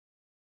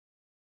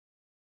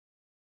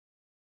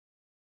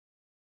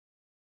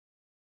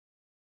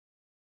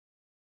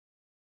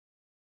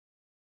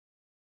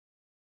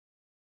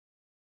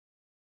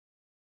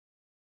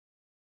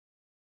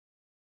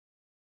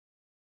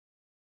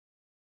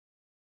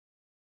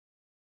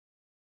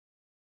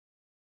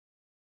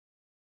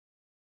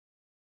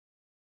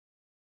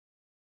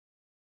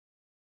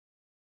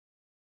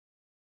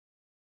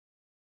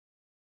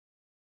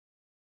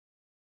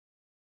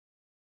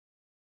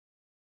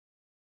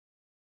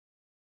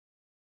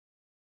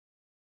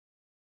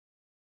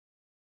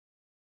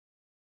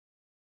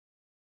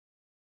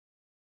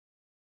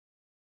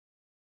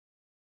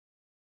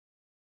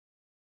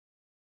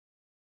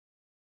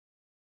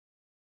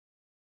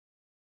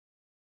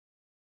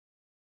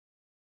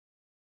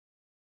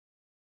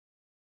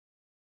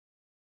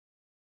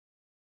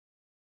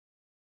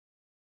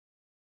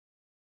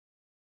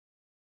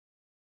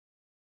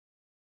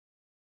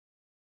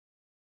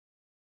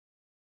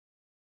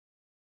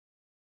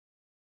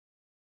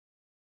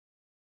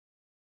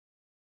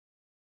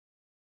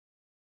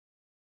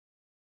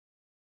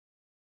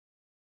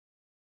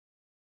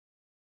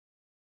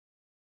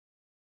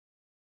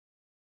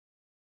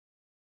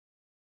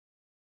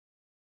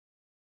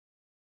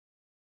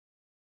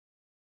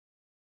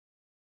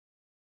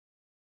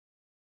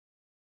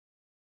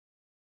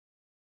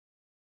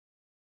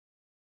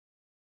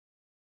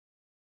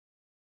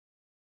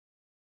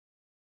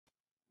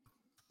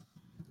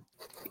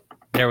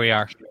There we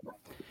are.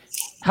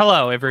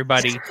 Hello,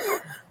 everybody.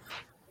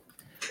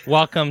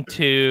 Welcome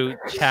to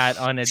Chat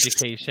on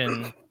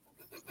Education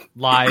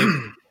Live.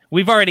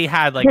 We've already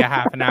had like a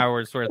half an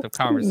hour's worth of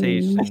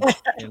conversation.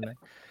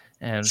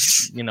 And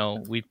you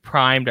know, we've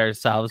primed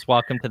ourselves.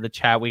 Welcome to the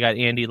chat. We got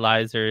Andy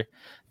Lizer,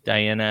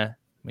 Diana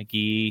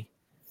McGee,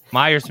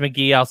 Myers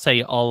McGee. I'll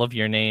say all of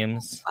your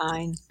names.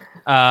 Fine.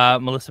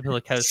 Melissa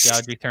Pilikowski,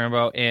 Audrey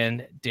Turnbow,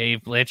 and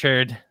Dave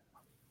Blanchard.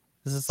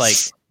 This is like,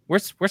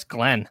 where's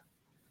Glenn?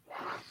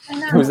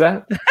 Who's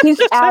that?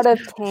 He's out of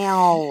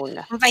town.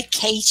 On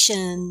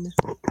vacation.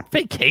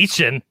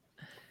 Vacation.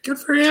 Good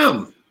for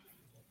him.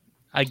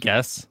 I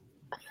guess.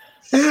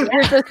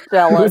 You're just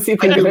jealous. Who's he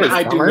thinking is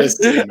I do Summer?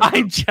 miss him.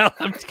 I'm jealous.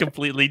 I'm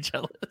completely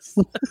jealous.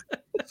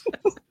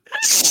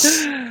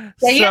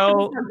 Yeah, you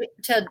have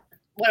to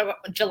what,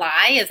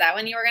 July? Is that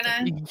when you were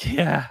gonna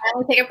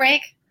finally take a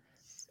break?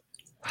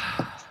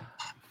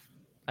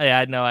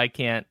 Yeah, no, I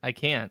can't. I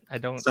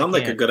don't. Sound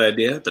like a good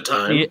idea at the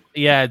time.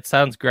 Yeah, it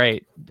sounds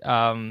great.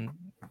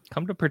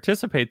 Come to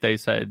participate, they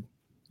said.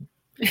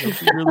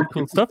 Really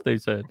cool stuff, they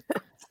said.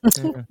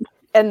 Yeah.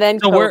 And then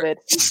So COVID.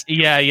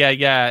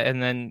 Yeah.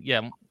 And then,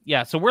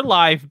 yeah. So we're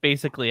live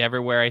basically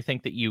everywhere. I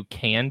think that you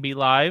can be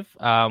live.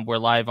 We're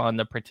live on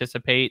the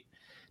Participate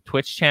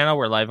Twitch channel.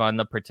 We're live on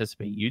the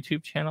Participate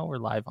YouTube channel. We're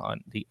live on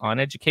the On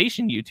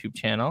Education YouTube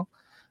channel.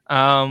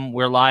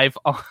 We're live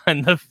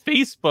on the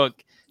Facebook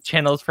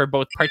channels for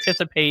both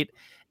Participate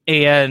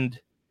and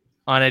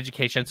On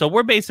Education. So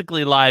we're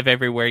basically live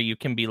everywhere you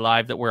can be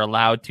live that we're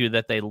allowed to,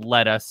 that they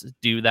let us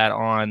do that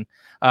on.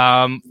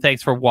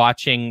 Thanks for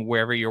watching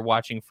wherever you're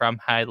watching from.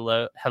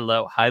 Hello.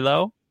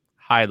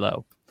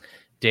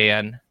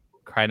 Dan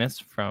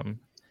Kreinus from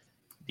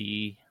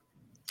the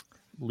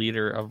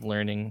Leader of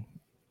Learning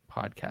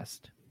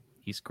podcast.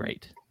 He's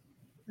great.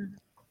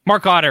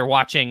 Mark Otter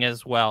watching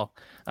as well,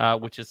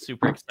 which is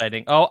super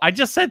exciting. Oh, I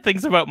just said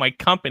things about my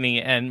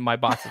company and my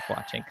boss is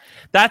watching.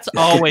 That's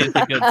always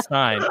a good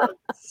sign.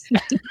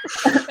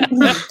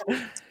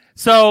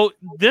 So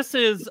this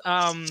is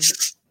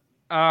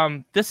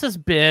this has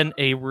been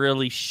a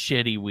really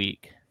shitty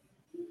week.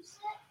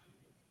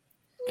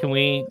 Can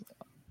we?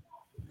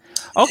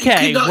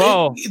 Okay.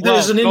 Whoa.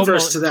 There's an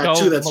inverse to that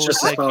too. That's Melissa,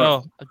 just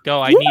about.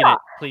 Go. I need it,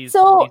 please.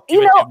 So,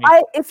 please give it to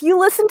me. if you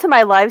listened to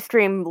my live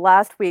stream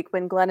last week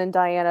when Glenn and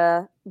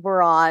Diana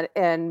were on,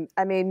 and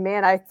I mean,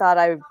 man, I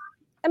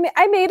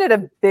made it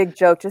a big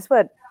joke, just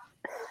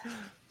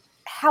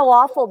how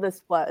awful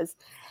this was.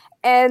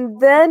 And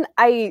then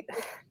I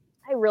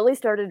really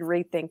started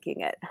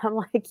rethinking it. I'm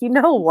like, you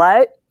know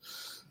what?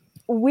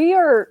 We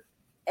are,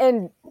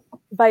 and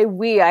by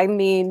we, I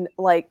mean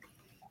like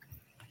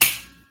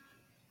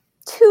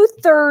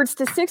 2/3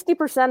 to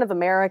 60% of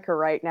America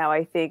right now,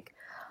 I think,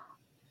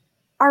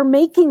 are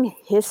making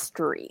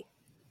history.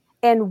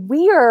 And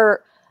we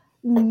are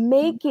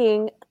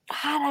making,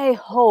 God, I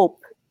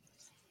hope,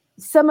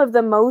 some of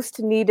the most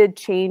needed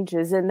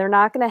changes. And they're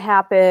not going to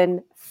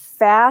happen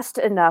fast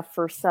enough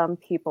for some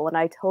people. And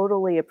I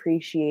totally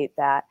appreciate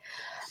that.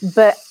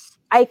 But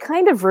I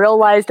kind of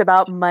realized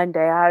about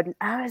Monday,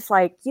 I was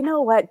like, you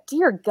know what?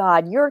 Dear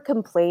God, you're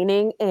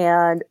complaining,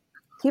 and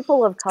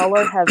people of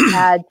color have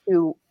had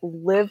to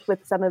live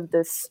with some of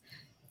this.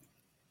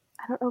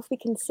 I don't know if we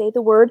can say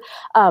the word.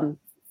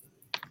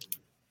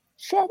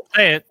 Shit.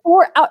 Say it.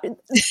 Or had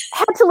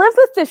to live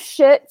with this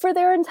shit for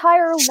their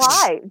entire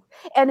lives.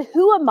 And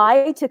who am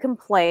I to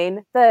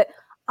complain that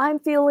I'm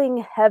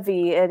feeling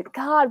heavy and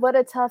God, what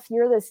a tough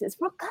year this is?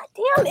 Well,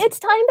 goddamn, it's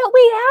time that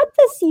we had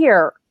this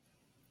year.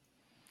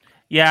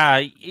 Yeah,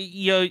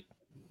 you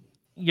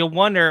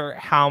wonder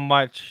how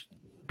much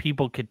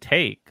people could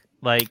take.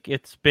 Like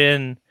it's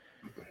been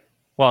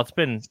a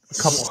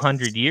couple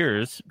hundred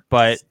years,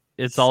 but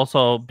it's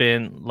also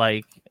been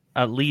like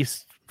at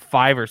least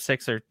 5 or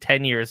 6 or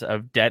 10 years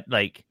of debt,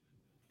 like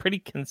pretty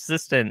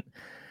consistent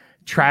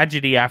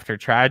tragedy after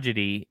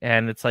tragedy.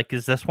 And it's like,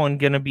 is this one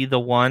going to be the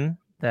one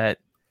that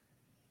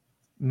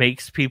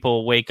makes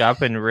people wake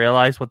up and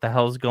realize what the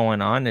hell's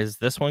going on? Is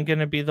this one going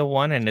to be the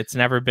one? And it's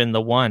never been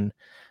the one.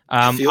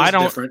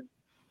 Different.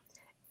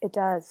 It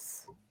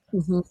does.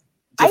 Mm-hmm.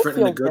 Different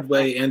in a good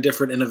way and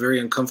different in a very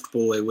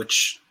uncomfortable way,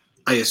 which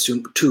I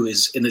assume too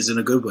is in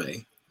a good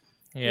way.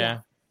 Yeah.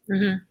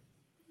 Mm-hmm.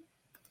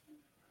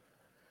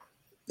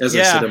 As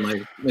I sit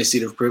in my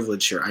seat of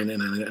privilege here, and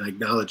I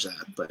acknowledge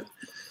that, but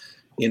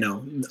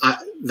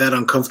that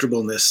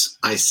uncomfortableness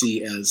I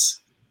see as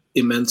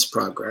immense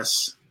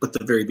progress, but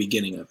the very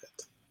beginning of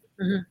it.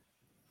 Mm-hmm.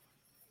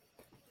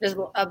 There's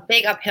a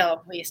big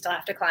uphill we still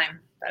have to climb.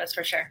 That is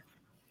for sure.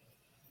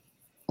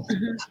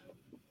 Mm-hmm.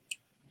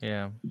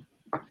 Yeah.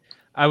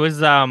 I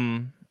was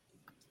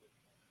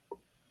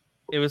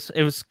it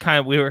was kind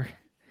of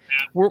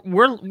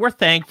we're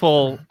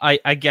thankful,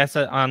 I guess,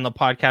 on the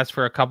podcast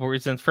for a couple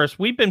reasons. First,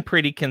 we've been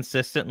pretty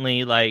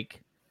consistently like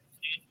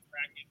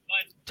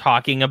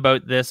talking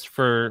about this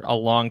for a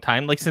long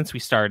time, like since we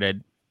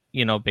started,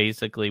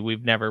 basically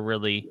we've never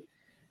really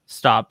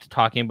stopped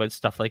talking about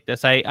stuff like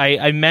this.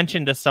 I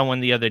mentioned to someone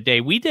the other day,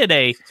 we did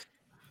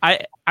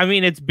I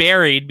mean, it's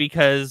buried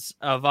because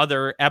of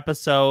other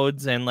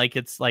episodes, and like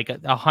it's like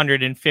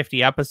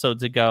 150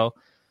 episodes ago.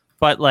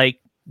 But like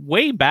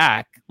way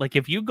back, like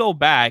if you go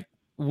back,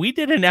 we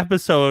did an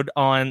episode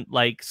on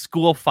like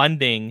school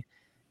funding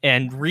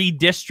and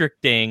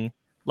redistricting,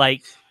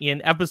 like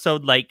in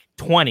episode like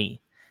 20,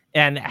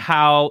 and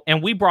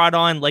we brought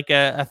on like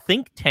a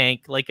think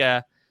tank, like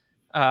a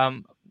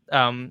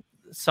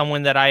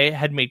someone that I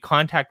had made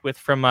contact with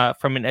from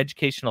an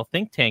educational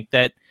think tank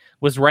that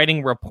was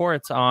writing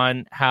reports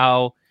on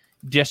how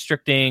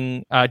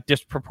districting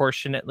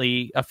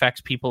disproportionately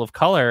affects people of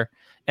color,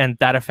 and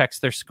that affects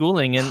their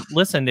schooling. And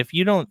listen, if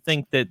you don't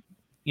think that,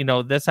 you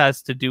know, this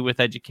has to do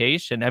with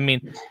education, I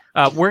mean,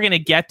 we're going to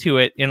get to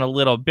it in a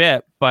little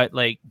bit, but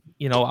like,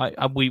 you know,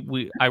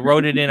 I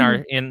wrote it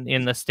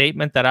in the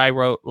statement that I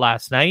wrote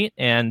last night,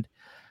 and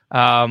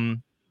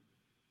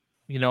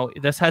you know,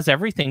 this has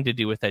everything to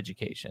do with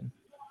education.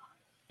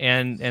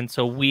 And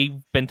so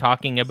we've been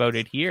talking about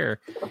it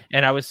here,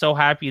 and I was so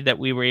happy that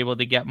we were able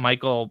to get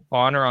Michael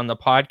Bonner on the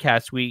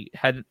podcast. We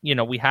had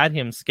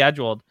him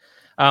scheduled.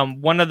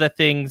 One of the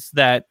things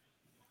that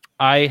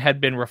I had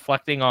been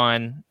reflecting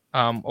on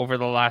over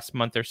the last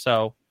month or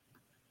so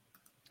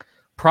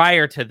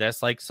prior to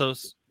this, like so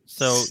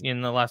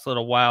in the last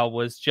little while,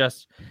 was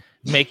just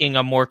making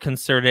a more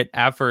concerted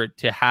effort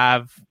to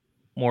have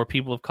more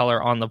people of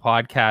color on the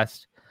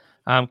podcast,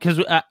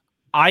 because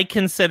I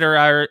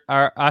consider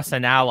us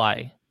an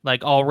ally,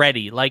 like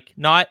already, like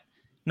not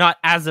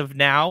as of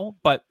now,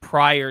 but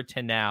prior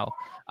to now.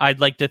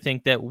 I'd like to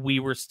think that we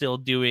were still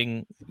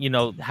doing, you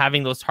know,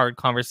 having those hard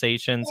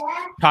conversations,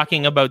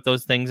 talking about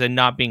those things, and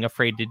not being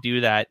afraid to do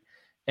that.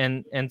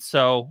 And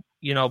so,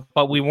 you know,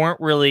 but we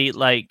weren't really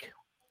like,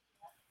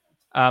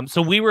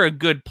 so we were a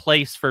good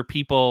place for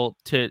people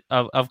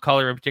of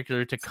color in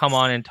particular to come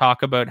on and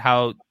talk about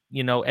how,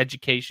 you know,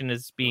 education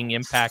is being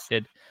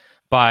impacted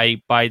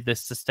by this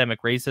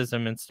systemic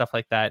racism and stuff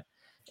like that.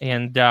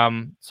 And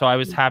so I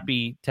was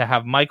happy to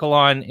have Michael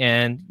on,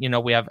 and, you know,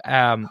 we have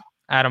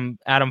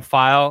Adam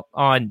File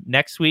on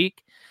next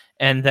week.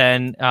 And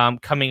then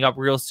coming up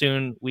real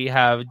soon, we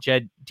have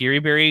Jed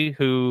Dearyberry,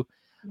 who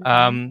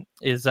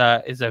is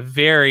a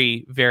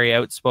very, very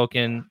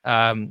outspoken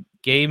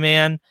gay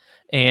man.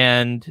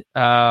 And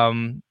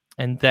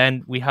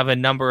then we have a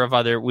number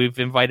of we've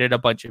invited a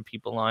bunch of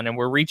people on, and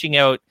we're reaching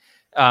out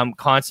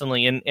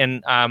constantly.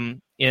 And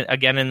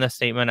again, in the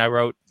statement I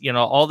wrote, you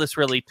know, all this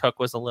really took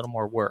was a little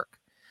more work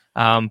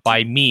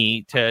by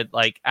me to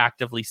like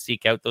actively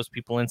seek out those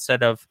people,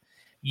 instead of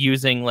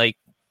using like,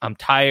 I'm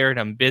tired,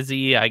 I'm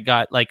busy,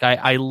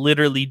 I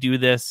literally do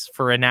this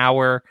for an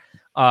hour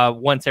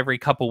once every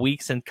couple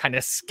weeks and kind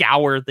of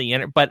scour the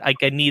internet. But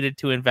like, I needed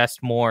to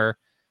invest more,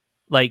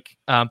 like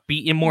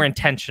be more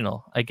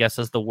intentional, I guess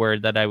is the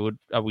word that I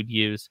would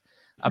use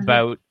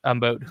about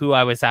who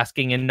I was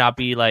asking, and not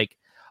be like,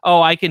 oh,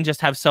 I can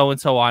just have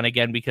so-and-so on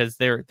again because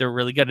they're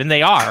really good. And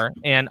they are.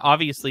 And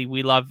obviously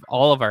we love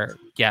all of our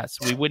guests.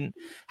 We wouldn't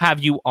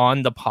have you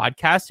on the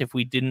podcast if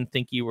we didn't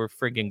think you were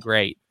friggin'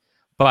 great.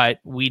 But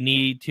we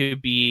needed to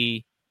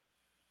be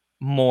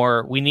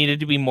more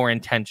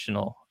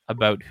intentional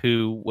about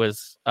who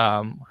was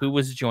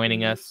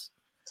joining us,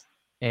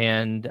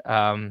 and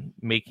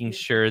making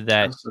sure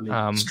that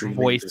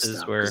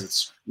voices were,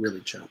 it's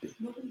really choppy.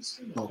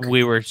 Okay.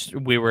 we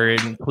were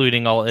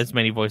including as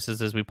many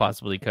voices as we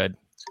possibly could.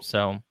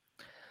 So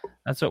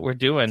that's what we're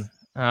doing.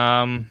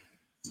 Man,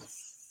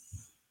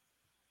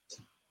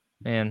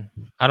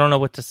 I don't know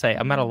what to say.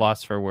 I'm at a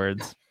loss for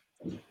words.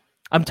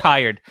 I'm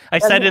tired. I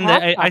said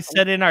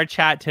in our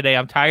chat today,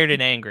 I'm tired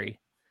and angry.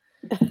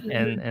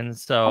 And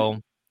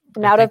so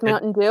And out of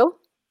Mountain Dew?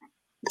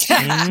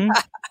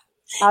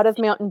 Out of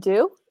Mountain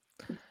Dew?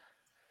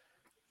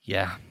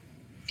 Yeah.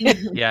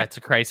 Yeah, it's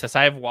a crisis.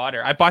 I have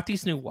water. I bought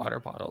these new water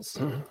bottles,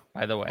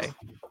 by the way.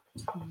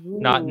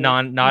 Not an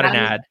ad. Not an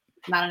ad.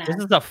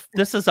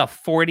 This is a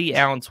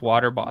 40-ounce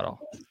water bottle.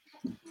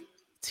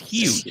 It's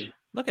huge.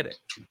 Look at it.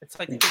 It's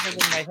like bigger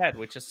than my head,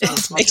 which is so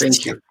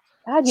Thank you.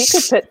 God, you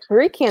could put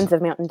 3 cans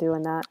of Mountain Dew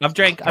in that. I've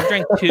drank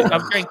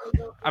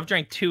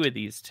 2 of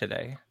these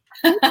today.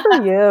 Good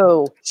for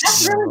you.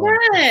 That's really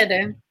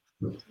good.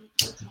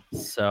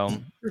 So,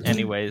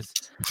 anyways,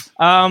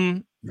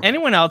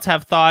 anyone else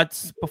have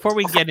thoughts before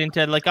we get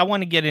into, like, I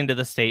want to get into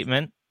the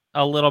statement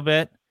a little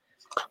bit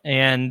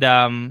and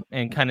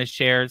kind of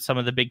share some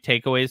of the big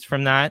takeaways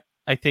from that.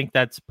 I think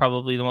that's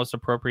probably the most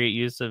appropriate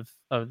use of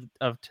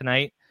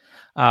tonight.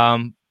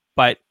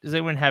 But does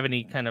anyone have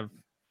any kind of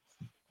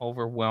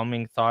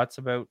overwhelming thoughts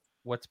about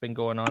what's been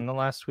going on the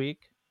last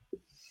week?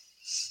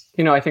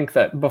 You know, I think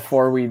that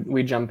before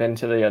we jump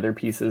into the other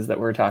pieces that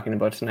we're talking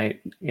about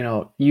tonight, you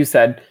know, you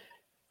said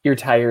you're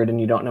tired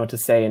and you don't know what to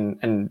say.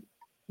 And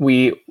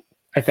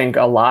I think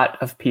a lot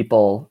of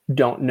people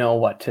don't know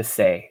what to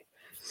say.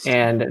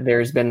 And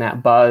there's been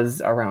that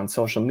buzz around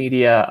social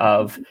media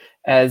of,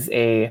 as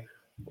a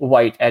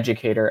white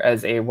educator,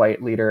 as a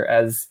white leader,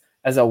 as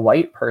a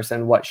white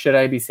person, what should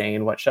I be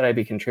saying? What should I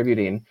be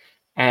contributing?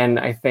 And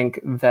I think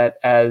that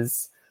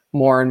as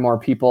more and more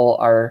people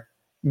are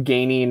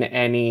gaining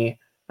any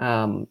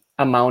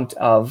amount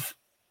of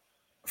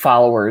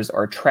followers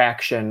or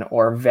traction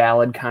or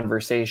valid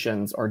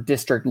conversations or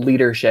district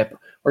leadership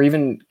or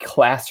even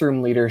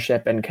classroom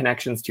leadership and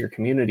connections to your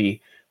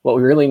community. What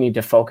we really need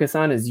to focus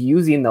on is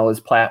using those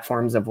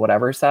platforms of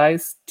whatever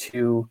size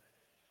to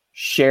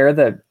share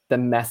the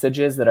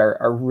messages that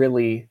are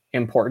really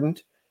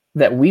important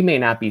that we may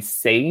not be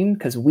saying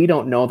because we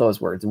don't know those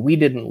words. We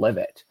didn't live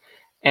it.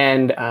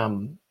 And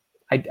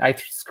I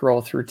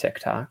scroll through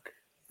TikTok.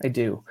 I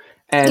do.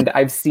 And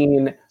I've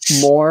seen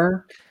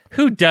more.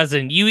 Who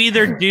doesn't? You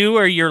either do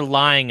or you're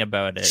lying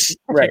about it.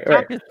 Right.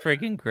 TikTok is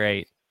freaking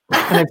great.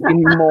 And I've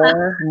seen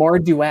more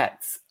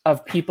duets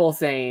of people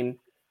saying,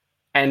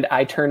 and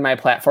I turn my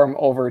platform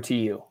over to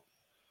you.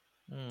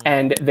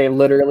 And they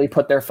literally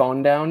put their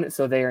phone down,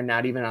 so they are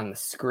not even on the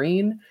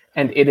screen.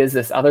 And it is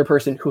this other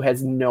person who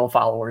has no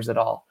followers at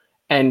all.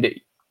 And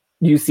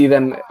you see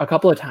them a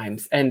couple of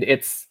times, and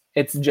it's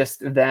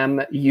just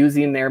them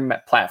using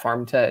their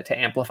platform to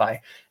amplify.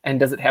 And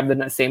does it have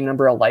the same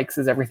number of likes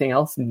as everything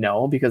else?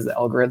 No, because the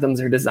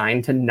algorithms are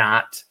designed to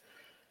not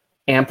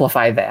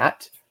amplify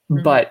that.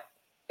 Mm-hmm. But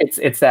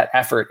it's that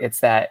effort.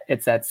 It's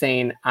that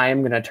saying, I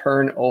am going to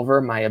turn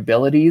over my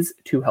abilities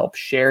to help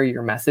share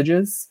your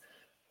messages.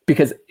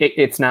 Because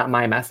it's not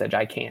my message.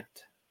 I can't.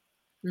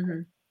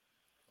 Mm-hmm.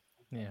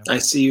 Yeah. I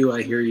see you.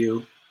 I hear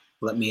you.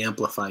 Let me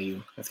amplify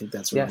you. I think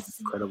that's really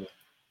incredible.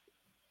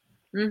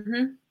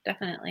 Mm-hmm.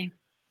 Definitely.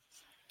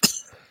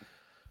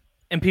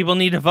 And people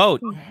need to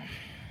vote.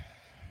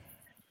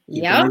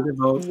 Yeah.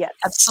 Yes,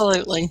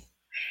 absolutely.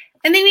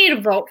 And they need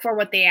to vote for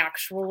what they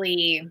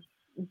actually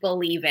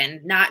believe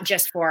in, not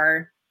just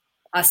for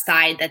a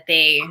side that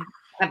they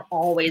have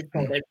always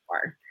voted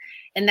for.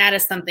 And that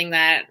is something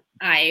that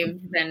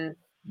I've been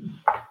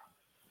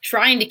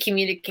trying to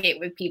communicate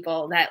with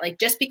people, that like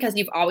just because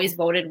you've always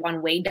voted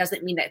one way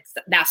doesn't mean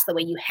that's the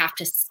way you have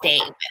to stay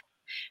with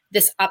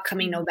this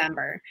upcoming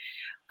November.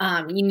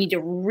 You need to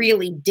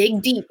really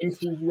dig deep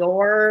into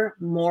your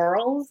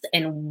morals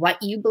and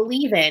what you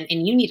believe in,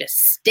 and you need to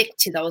stick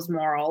to those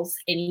morals,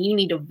 and you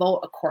need to vote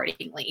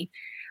accordingly.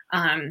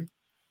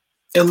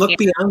 And look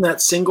beyond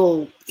that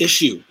single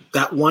issue,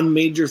 that one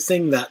major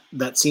thing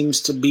that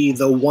seems to be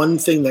the one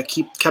thing that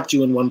kept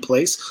you in one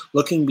place.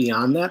 Looking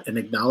beyond that and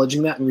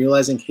acknowledging that and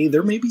realizing, hey,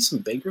 there may be some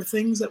bigger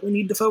things that we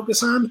need to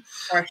focus on.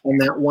 Sure. And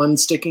that one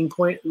sticking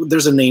point,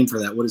 there's a name for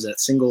that. What is that?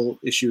 Single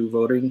issue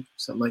voting,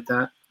 something like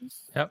that.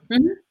 Yep.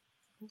 Mm-hmm.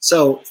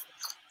 So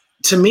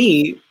to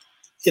me,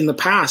 in the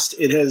past,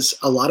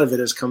 a lot of it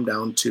has come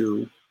down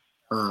to,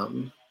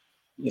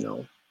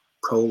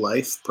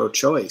 pro-life,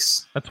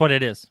 pro-choice. That's what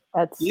it is.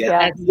 That's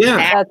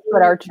That's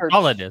what our church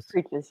all it is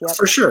preaches. Yep.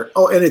 For sure.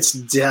 Oh, and it's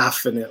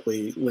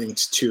definitely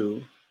linked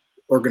to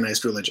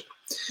organized religion.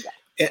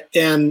 Yeah.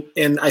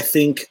 And I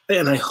think,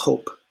 and I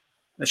hope,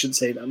 I should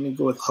say that, let me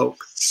go with hope,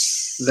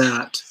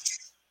 that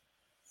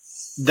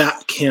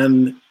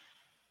can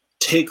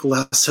take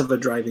less of a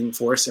driving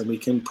force and we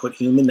can put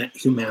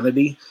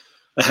humanity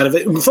ahead of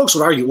it. And folks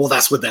would argue, well,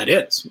 that's what that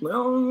is.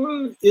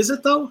 Well, is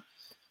it though?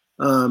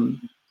 And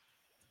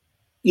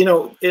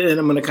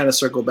I'm going to kind of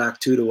circle back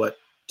to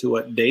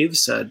what Dave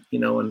said,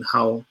 and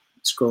how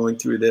scrolling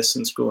through this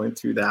and scrolling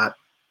through that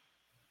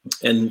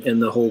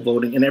and the whole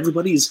voting, and a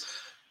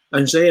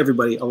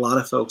lot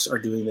of folks are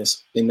doing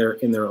this in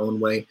their own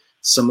way.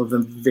 Some of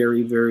them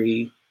very,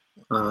 very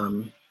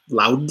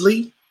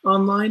loudly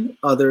online,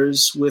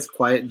 others with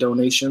quiet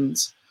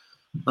donations.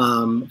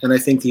 And I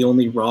think the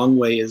only wrong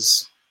way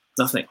is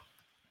nothing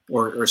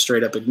or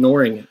straight up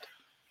ignoring it.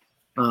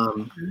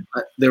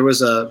 There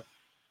was a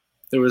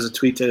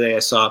tweet today I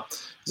saw.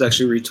 It was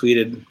actually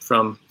retweeted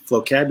from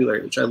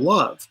Flocabulary, which I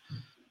love.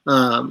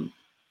 And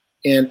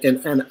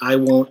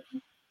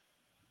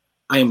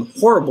I am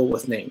horrible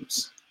with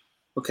names.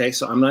 Okay,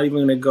 so I'm not even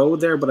going to go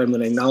there, but I'm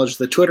going to acknowledge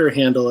the Twitter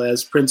handle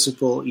as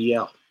Principal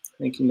EL. I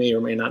think you may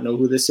or may not know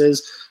who this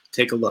is.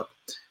 Take a look.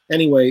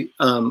 Anyway,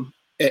 and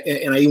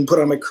I even put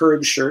on my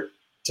Courage shirt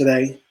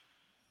today.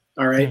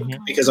 All right,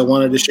 because I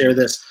wanted to share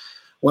this.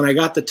 When I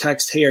got the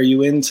text, "Hey, are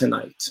you in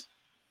tonight?"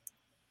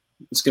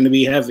 It's going to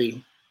be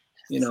heavy,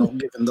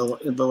 given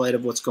the light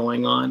of what's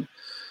going on.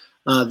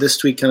 This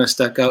tweet kind of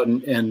stuck out,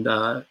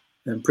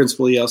 and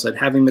Principal EL said,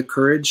 "Having the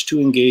courage to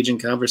engage in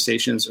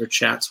conversations or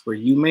chats where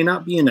you may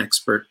not be an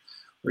expert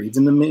or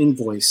even the main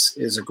voice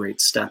is a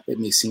great step. It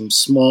may seem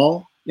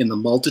small in the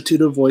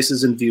multitude of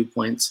voices and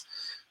viewpoints,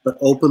 but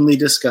openly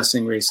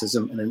discussing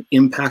racism and an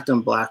impact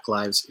on Black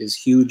lives is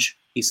huge,"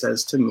 he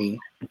says to me,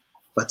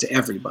 but to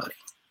everybody.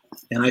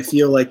 And I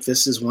feel like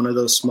this is one of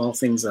those small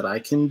things that I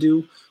can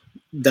do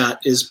that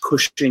is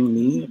pushing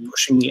me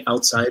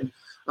outside.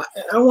 I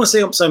don't want to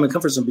say outside my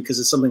comfort zone because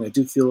it's something I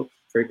do feel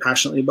very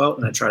passionately about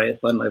and I try to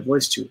lend my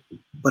voice to,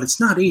 but it's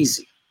not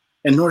easy,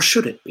 and nor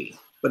should it be,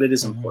 but it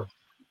is important.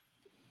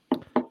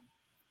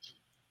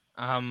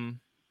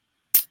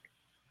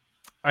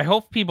 I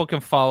hope people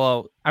can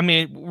follow. I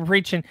mean,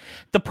 reaching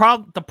the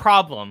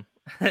problem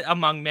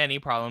among many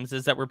problems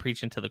is that we're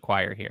preaching to the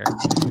choir here.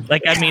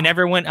 Like, I mean,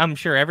 I'm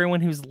sure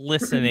everyone who's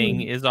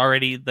listening is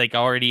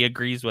already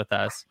agrees with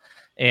us.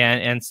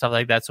 and stuff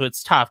like that. So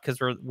it's tough because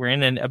we're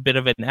in a bit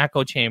of an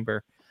echo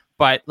chamber.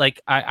 But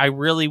like, I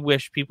really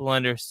wish people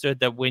understood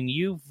that when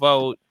you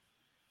vote,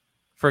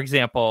 for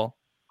example,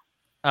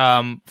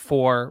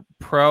 for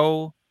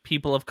pro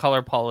people of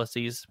color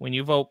policies, when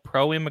you vote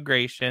pro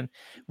immigration,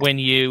 when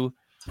you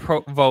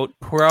vote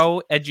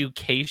pro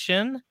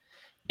education,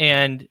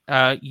 and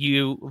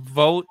you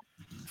vote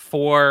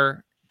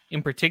for,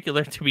 in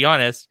particular, to be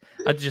honest,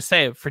 I'll just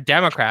say it, for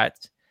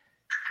Democrats,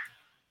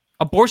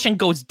 abortion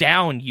goes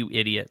down, you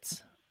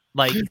idiots.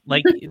 Like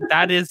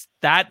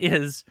that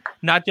is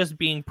not just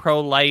being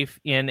pro-life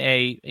in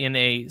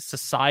a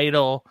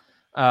societal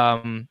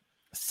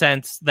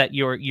sense that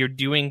you're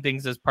doing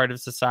things as part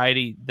of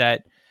society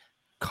that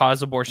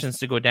cause abortions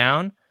to go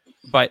down,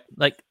 but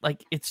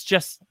like it's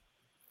just,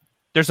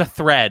 there's a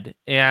thread,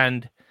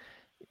 and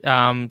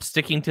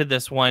sticking to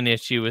this one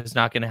issue is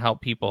not going to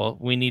help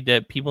people.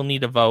 People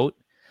need to vote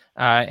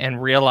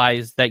and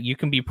realize that you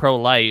can be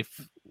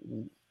pro-life,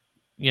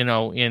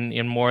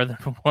 in more than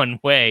one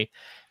way.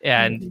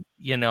 And,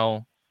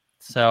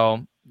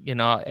 so,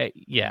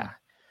 yeah.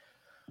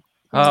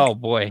 Oh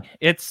boy.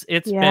 It's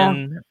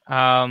been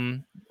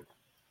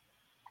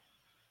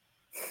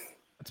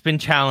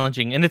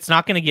challenging, and it's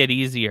not going to get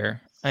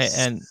easier.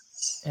 And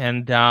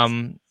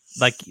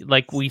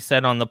like we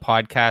said on the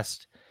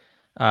podcast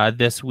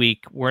this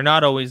week, we're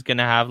not always going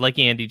to have, like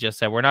Andy just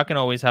said, we're not going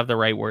to always have the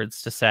right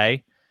words to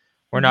say.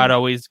 We're not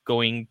always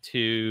going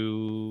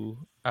to,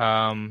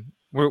 we're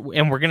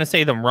going to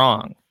say them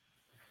wrong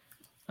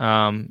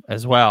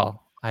as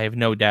well. I have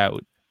no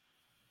doubt.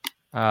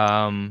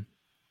 And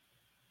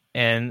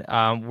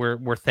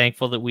we're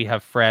thankful that we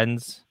have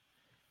friends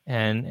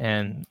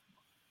and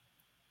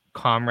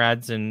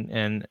comrades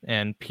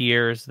and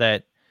peers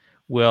that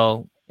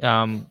will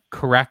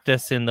correct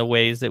us in the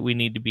ways that we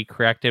need to be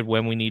corrected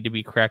when we need to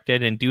be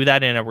corrected, and do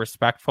that in a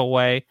respectful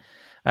way.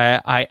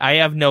 I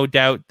have no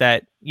doubt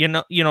that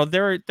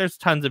there's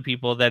tons of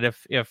people that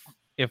if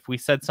we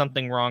said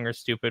something wrong or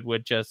stupid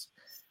would just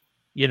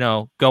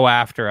go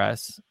after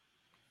us,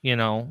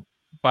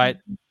 but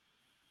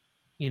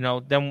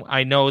then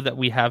I know that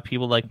we have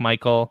people like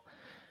Michael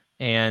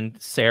and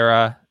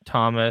Sarah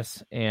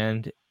Thomas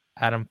and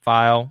Adam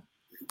File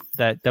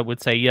that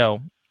would say,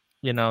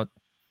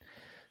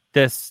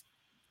 this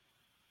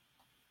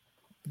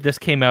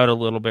came out a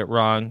little bit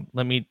wrong.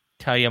 Let me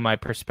tell you my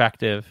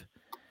perspective,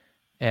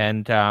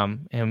 and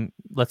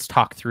let's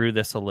talk through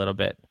this a little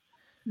bit.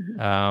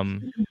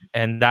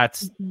 And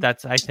that's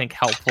I think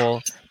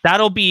helpful.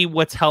 That'll be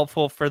what's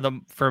helpful for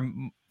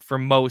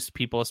most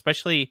people,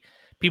 especially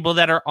people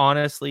that are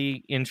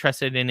honestly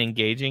interested in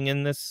engaging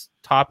in this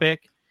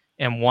topic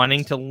and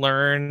wanting to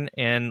learn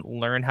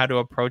how to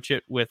approach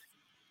it with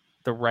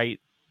the right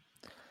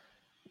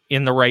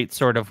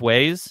sort of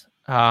ways,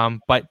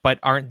 but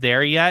aren't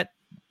there yet.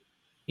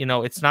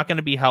 It's not going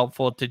to be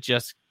helpful to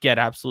just get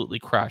absolutely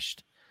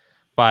crushed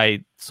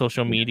by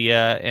social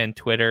media and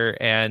Twitter,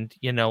 and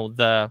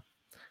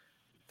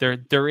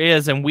there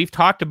is, and we've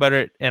talked about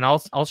it, and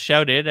I'll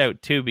shout it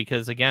out too,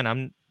 because again,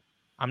 I'm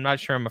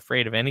not sure I'm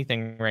afraid of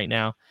anything right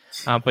now,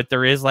 but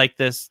there is like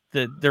this.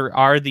 There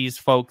are these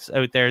folks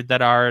out there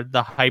that are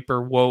the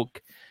hyper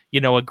woke,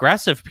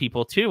 aggressive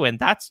people too, and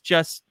that's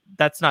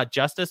not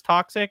just as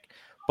toxic,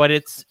 but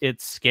it's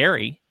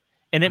scary,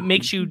 and it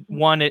makes you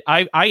want to.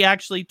 I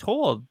actually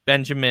told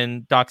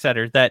Benjamin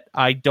Docksetter that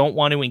I don't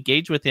want to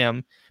engage with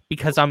him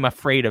because I'm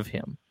afraid of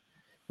him.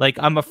 Like,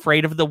 I'm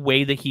afraid of the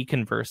way that he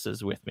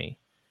converses with me,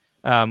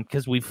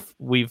 because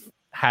we've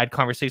had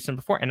conversations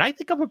before, and I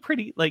think I'm a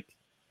pretty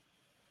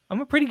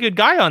good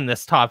guy on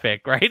this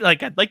topic, right?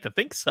 Like, I'd like to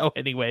think so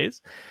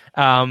anyways.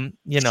 And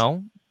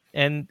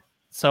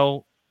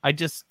so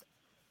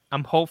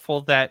I'm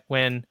hopeful that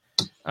when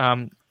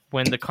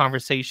the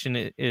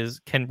conversation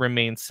can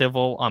remain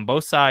civil on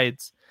both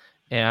sides,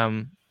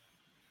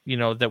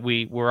 that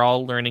we're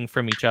all learning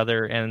from each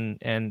other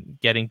and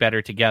getting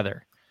better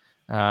together.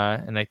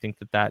 And I think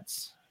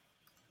that's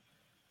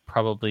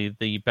probably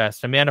the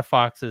best. Amanda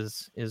Fox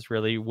is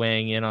really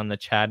weighing in on the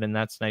chat, and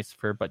that's nice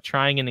for her. But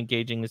trying and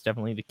engaging is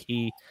definitely the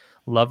key.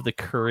 Love the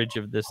courage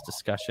of this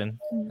discussion.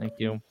 Thank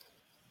you.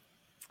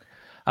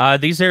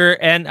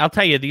 And I'll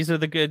tell you, these are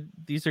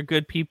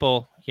good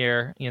people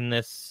here in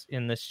this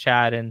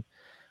chat, and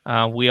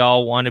we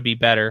all want to be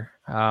better.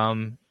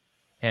 And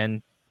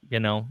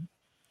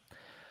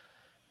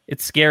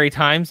it's scary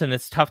times and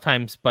it's tough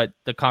times, but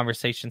the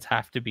conversations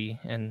have to be,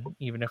 and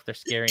even if they're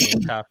scary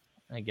and tough,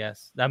 I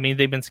guess. I mean,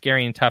 they've been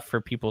scary and tough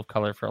for people of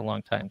color for a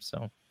long time.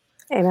 So,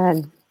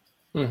 amen.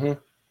 Mm-hmm.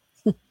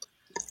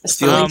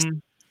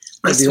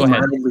 I feel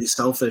mildly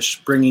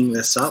selfish bringing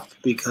this up,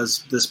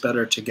 because this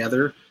Better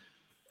Together,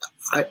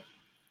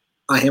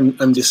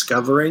 I'm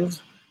discovering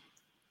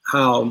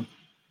how,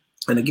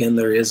 and again,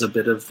 there is a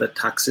bit of the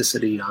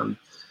toxicity on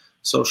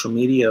social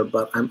media,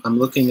 but I'm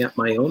looking at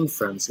my own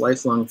friends,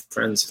 lifelong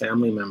friends,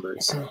 family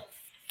members,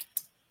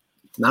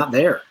 not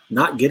there,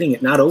 not getting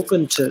it, not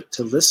open to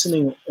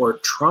listening or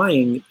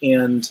trying.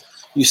 And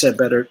you said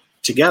Better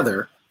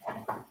Together.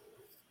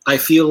 I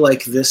feel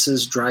like this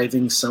is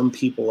driving some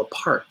people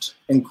apart.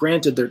 And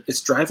granted,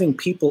 it's driving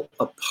people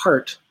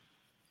apart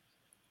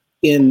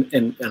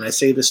and I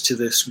say this to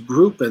this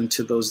group and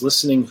to those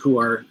listening who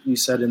are, you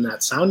said, in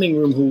that sounding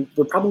room, who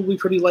were probably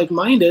pretty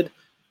like-minded,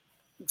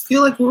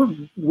 feel like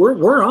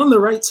we're on the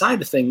right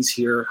side of things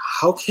here.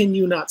 How can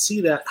you not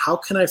see that? How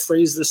can I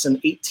phrase this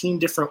in 18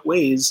 different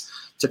ways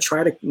to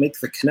try to make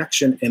the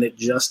connection, and it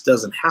just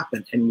doesn't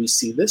happen? And we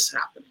see this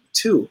happening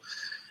too.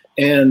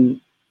 And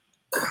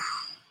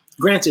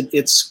granted,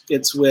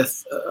 it's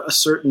with a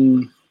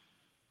certain,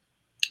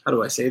 how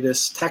do I say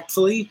this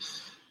tactfully?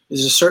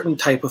 There's a certain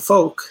type of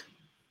folk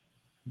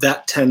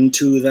that tend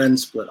to then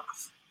split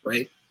off,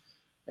 right?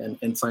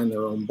 And find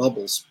their own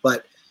bubbles.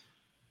 But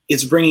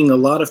it's bringing a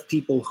lot of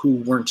people who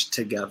weren't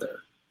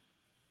together,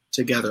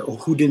 or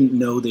who didn't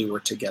know they were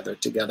together.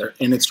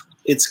 And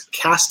it's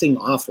casting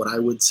off what I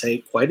would say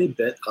quite a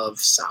bit of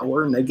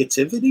sour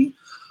negativity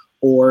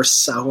or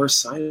sour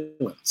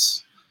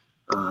silence.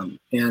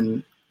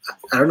 And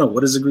I don't know,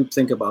 what does the group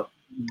think about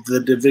the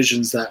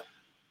divisions that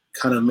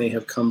kind of may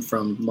have come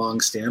from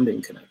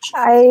long-standing connections?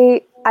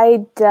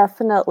 I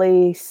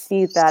definitely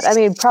see that. I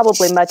mean,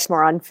 probably much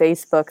more on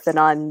Facebook than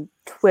on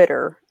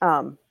Twitter.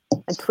 On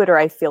Twitter,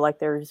 I feel like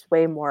there's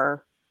way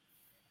more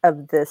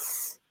of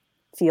this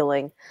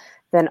feeling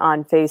than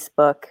on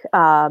Facebook.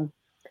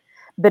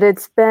 But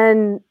it's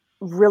been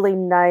really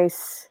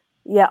nice,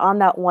 on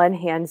that one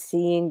hand,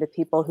 seeing the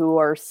people who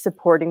are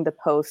supporting the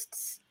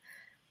posts.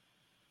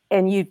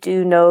 And you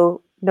do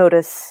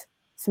notice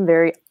some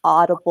very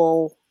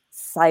audible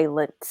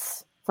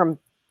silence from,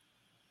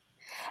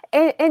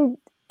 and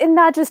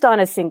not just on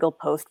a single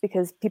post,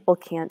 because people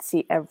can't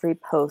see every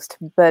post,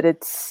 but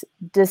it's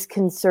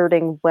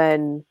disconcerting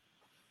when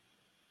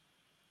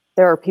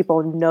there are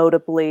people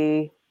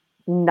notably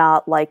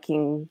not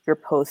liking your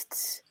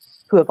posts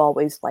who have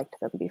always liked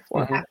them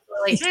before.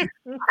 Absolutely.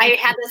 I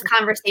had this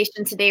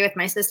conversation today with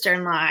my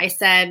sister-in-law. I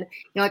said,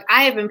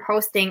 I have been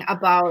posting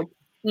about,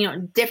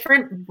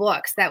 different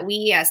books that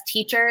we as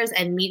teachers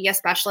and media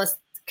specialists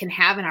can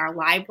have in our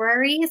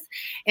libraries,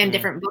 and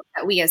different books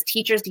that we as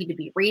teachers need to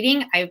be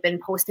reading. I've been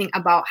posting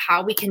about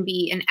how we can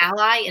be an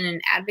ally and an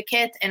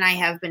advocate. And I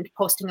have been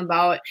posting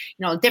about,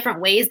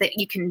 different ways that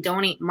you can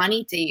donate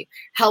money to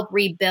help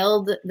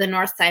rebuild the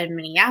north side of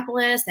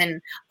Minneapolis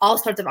and all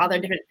sorts of other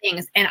different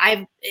things. And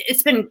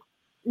it's been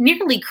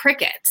nearly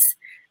crickets,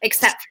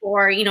 except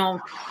for,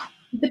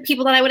 the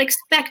people that I would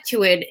expect to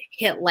would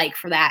hit like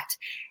for that.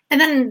 And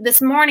then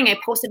this morning I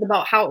posted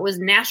about how it was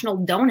National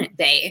Donut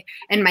Day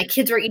and my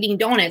kids were eating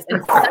donuts,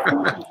 and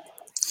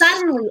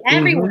suddenly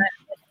everyone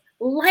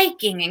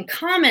liking and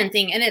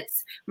commenting, and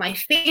it's my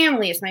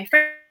family, it's my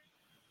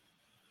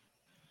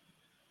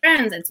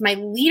friends, it's my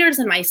leaders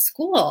in my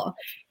school.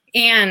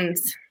 And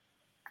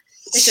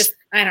it's just,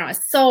 I don't know,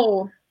 it's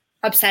so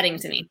upsetting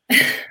to me.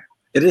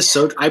 It is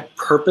so. I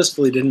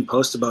purposefully didn't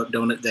post about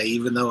Donut Day,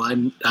 even though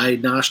I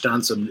noshed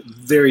on some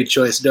very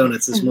choice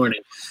donuts this morning.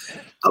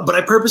 But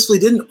I purposely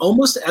didn't,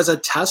 almost as a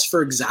test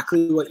for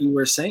exactly what you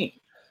were saying.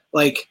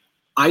 Like,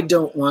 I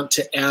don't want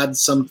to add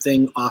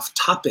something off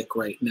topic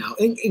right now.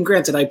 And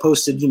granted, I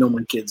posted,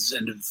 my kids'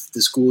 end of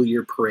the school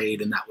year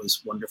parade, and that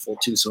was wonderful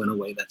too. So in a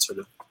way, that sort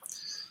of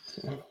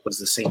was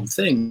the same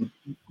thing.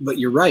 But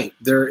you're right.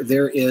 There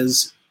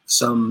is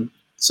some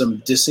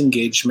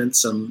disengagement,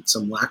 some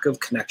lack of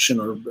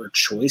connection or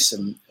choice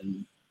and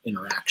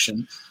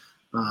interaction.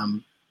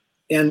 And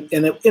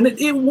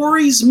it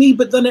worries me,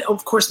 but then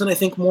of course I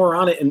think more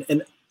on it,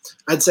 and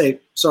I'd say,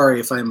 sorry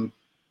if I'm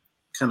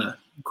kind of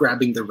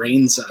grabbing the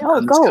reins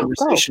on this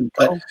conversation,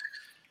 but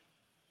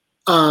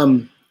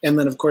and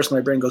then of course my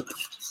brain goes.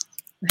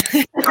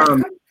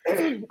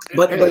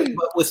 But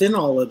within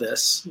all of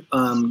this,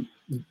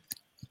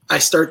 I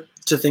start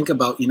to think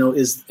about,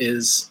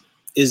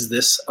 is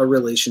this a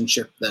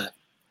relationship that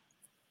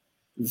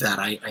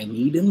I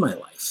need in my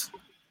life?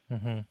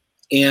 Mm-hmm.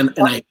 And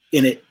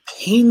it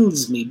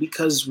pains me,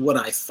 because what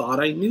I thought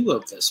I knew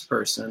of this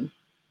person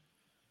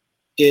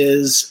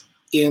is,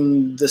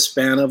 in the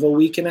span of a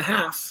week and a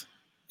half,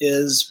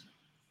 is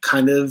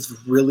kind of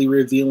really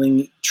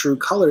revealing true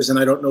colors. And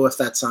I don't know if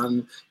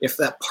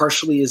that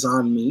partially is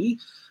on me.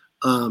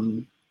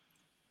 All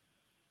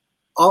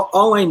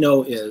I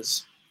know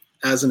is,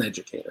 as an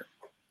educator,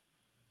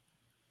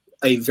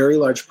 a very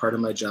large part of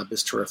my job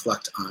is to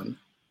reflect on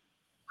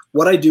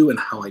what I do and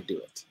how I do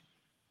it.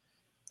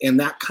 And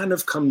that kind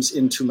of comes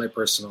into my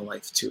personal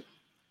life too.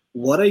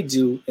 What I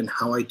do and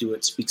how I do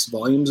it speaks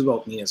volumes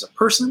about me as a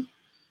person,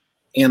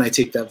 and I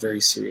take that very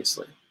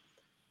seriously.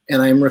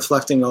 And I'm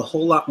reflecting a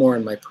whole lot more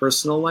in my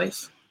personal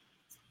life,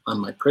 on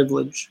my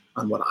privilege,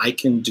 on what I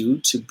can do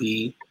to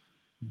be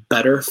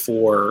better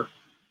for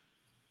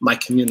my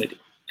community,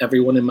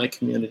 everyone in my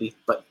community,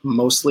 but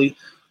mostly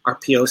our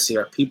POC,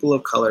 our people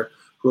of color,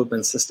 who have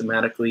been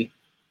systematically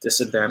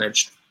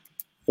disadvantaged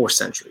for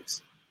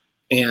centuries.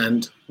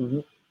 And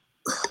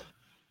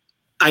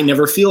I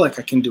never feel like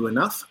I can do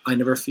enough. I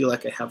never feel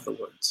like I have the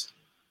words.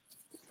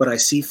 But I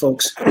see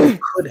folks who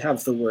could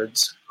have the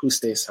words who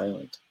stay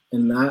silent.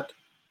 And that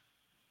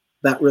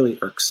really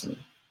irks me.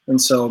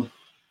 And so,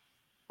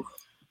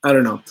 I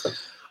don't know.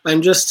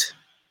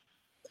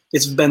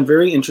 It's been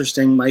very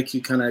interesting. Mike,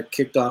 you kind of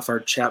kicked off our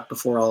chat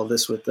before all of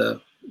this with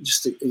the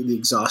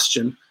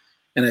exhaustion.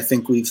 And I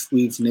think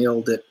we've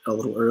nailed it a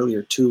little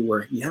earlier too,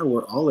 where, yeah,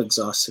 we're all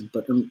exhausted,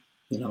 but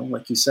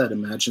like you said,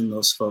 imagine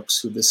those folks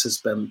who this has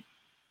been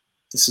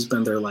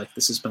their life.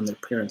 This has been their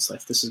parents'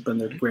 life. This has been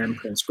their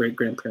grandparents, great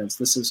grandparents.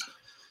 This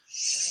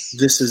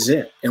is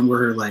it. And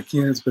we're like,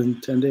 yeah, it's been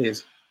 10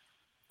 days.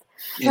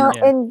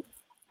 And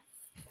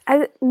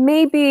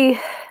maybe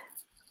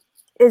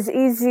as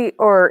easy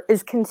or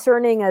as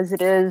concerning as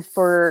it is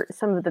for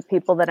some of the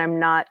people that I'm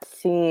not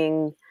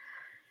seeing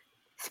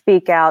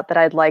speak out, that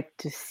I'd like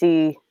to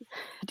see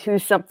do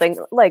something,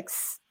 like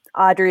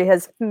Audrey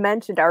has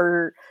mentioned,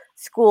 our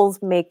schools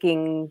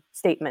making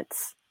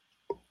statements.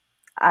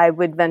 I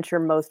would venture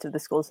most of the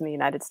schools in the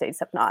United States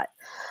have not.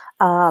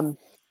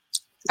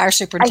 Our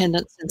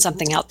superintendent sent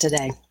something out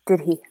today.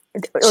 Did he?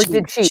 Or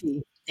did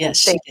she? Yes,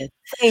 she did.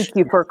 Thank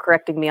you for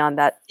correcting me on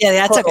that. Yeah,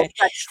 that's okay.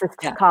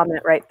 Just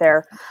comment right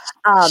there.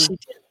 But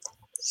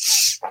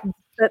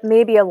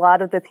maybe a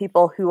lot of the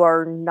people who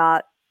are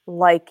not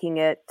liking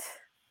it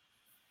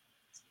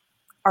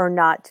are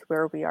not to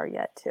where we are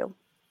yet too.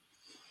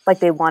 Like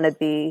they want to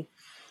be,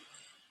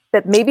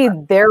 but maybe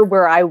they're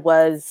where I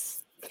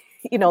was,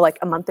 like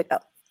a month ago.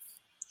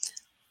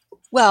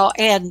 Well,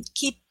 and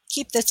keep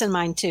this in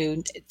mind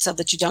too, so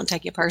that you don't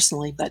take it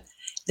personally. But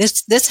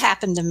this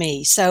happened to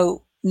me.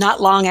 So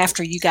not long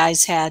after you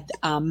guys had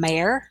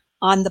Mayor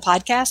on the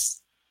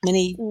podcast,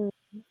 many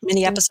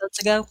episodes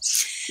ago,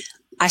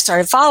 I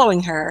started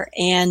following her,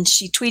 and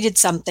she tweeted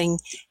something,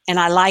 and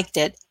I liked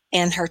it.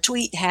 And her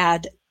tweet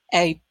had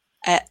a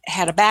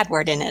bad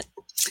word in it.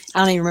 I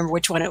don't even remember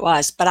which one it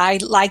was, but I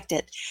liked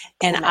it.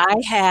 And I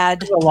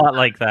had a lot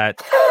like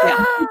that.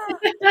 Yeah.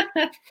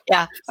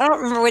 Yeah. I don't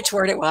remember which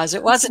word it was.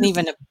 It wasn't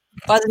even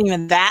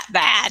that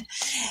bad.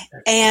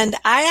 And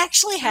I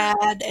actually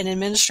had an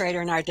administrator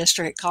in our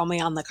district call me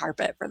on the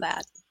carpet for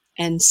that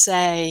and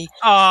say,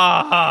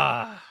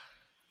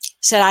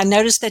 said, I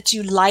noticed that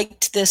you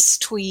liked this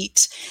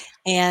tweet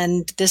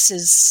and this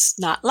is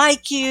not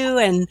like you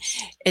and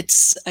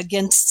it's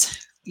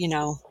against,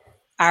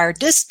 our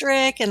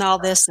district and all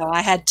this. So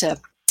I had to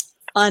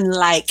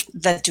unlike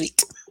the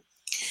tweet.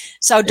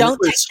 So don't.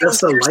 It's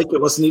just a like.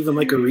 It wasn't even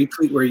like a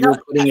retweet where you're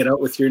putting it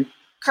out with your.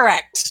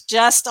 Correct.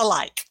 Just a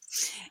like.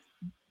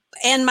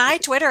 And my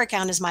Twitter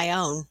account is my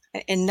own.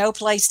 In no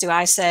place do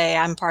I say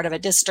I'm part of a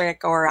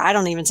district, or I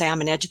don't even say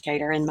I'm an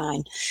educator in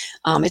mine.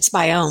 It's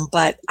my own,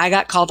 but I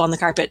got called on the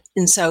carpet.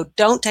 And so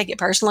don't take it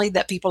personally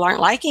that people aren't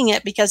liking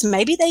it, because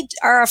maybe they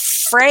are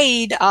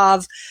afraid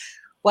of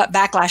what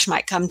backlash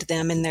might come to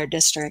them in their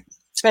district,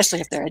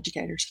 especially if they're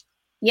educators.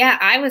 Yeah,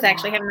 I was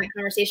actually having a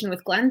conversation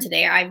with Glenn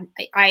today. I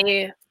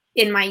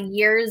in my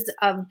years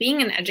of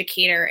being an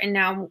educator and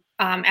now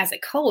as a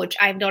coach,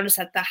 I've noticed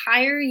that the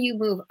higher you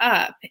move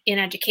up in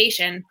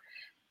education,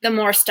 the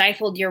more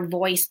stifled your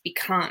voice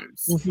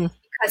becomes,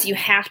 because you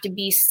have to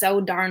be so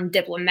darn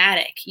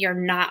diplomatic. You're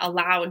not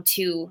allowed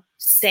to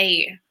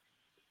say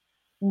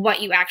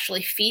what you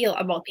actually feel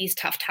about these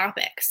tough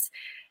topics.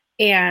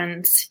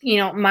 And,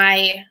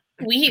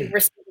 we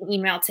received an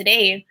email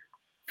today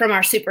from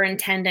our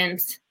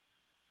superintendent,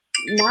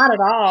 not at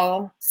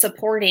all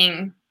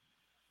supporting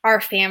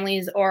our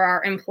families or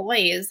our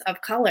employees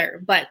of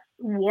color, but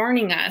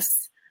warning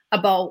us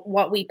about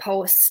what we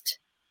post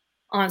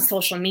on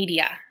social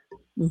media.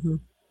 Mm-hmm.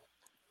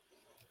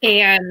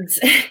 And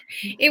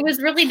it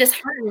was really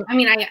disheartening. I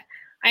mean,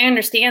 I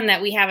understand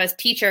that we have a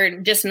teacher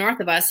just north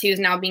of us who's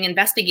now being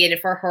investigated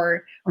for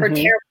her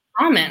terrible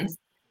comments,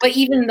 but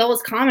even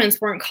those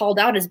comments weren't called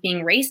out as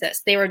being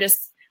racist. They were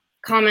just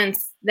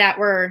comments that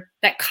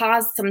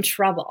caused some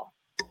trouble,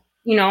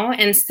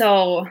 and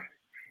so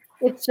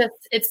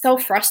it's so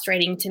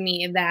frustrating to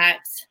me that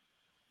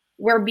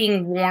we're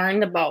being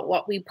warned about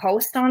what we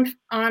post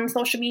on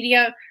social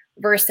media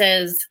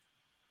versus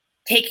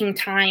taking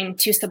time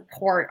to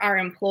support our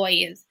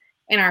employees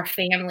and our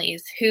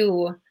families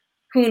who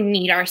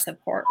need our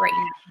support right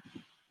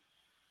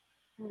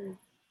now.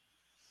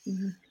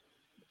 Mm-hmm.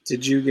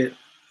 Did you get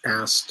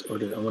asked, or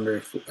I wonder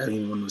if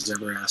anyone was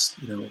ever asked,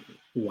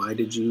 why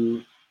did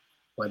you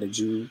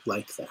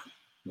like that?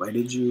 Why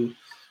did you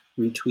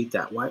retweet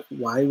that?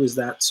 Why was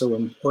that so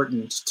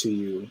important to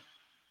you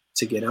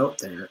to get out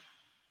there?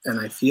 And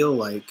I feel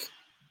like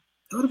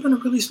that would have been a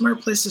really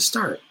smart place to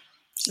start.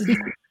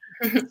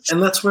 And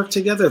let's work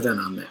together then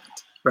on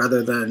that,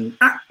 rather than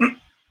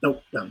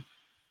nope, done.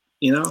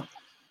 I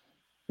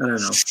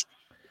don't know.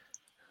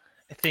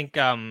 I think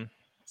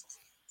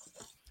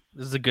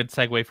this is a good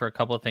segue for a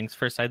couple of things.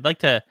 First, I'd like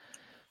to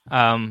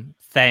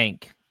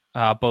thank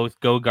both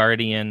Go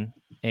Guardian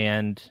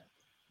and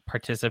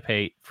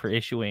Participate for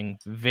issuing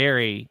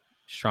very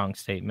strong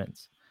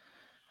statements.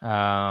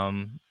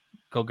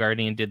 Go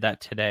Guardian did that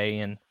today,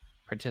 and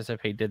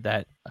Participate did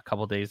that a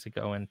couple days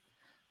ago. And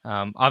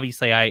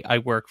obviously, I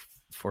work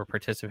for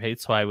Participate,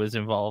 so I was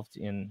involved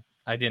in.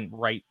 I didn't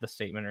write the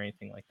statement or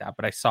anything like that,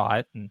 but I saw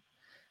it and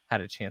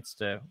had a chance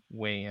to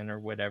weigh in or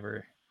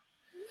whatever.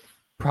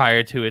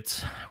 prior to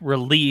its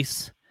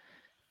release.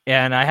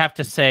 And I have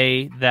to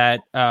say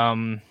that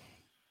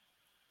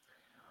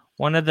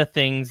one of the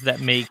things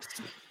that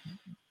makes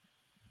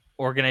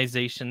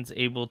organizations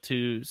able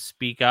to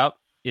speak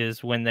up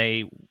is when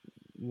they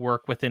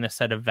work within a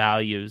set of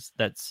values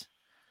that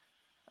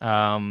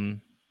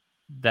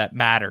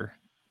matter,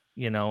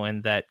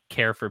 and that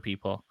care for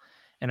people.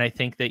 And I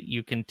think that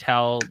you can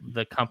tell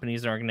the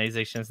companies and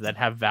organizations that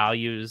have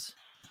values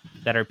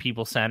that are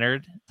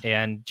people-centered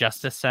and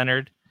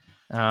justice-centered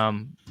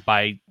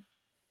by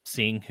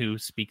seeing who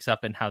speaks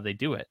up and how they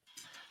do it.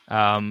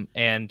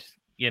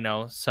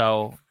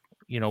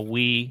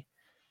 We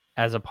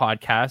as a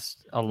podcast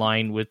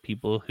align with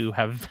people who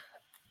have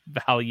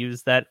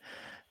values that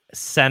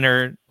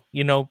center,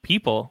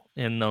 people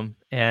in them.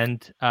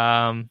 And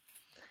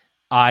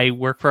I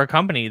work for a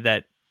company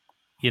that,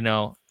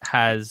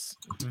 has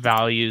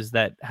values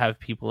that have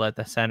people at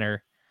the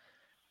center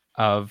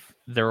of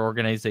their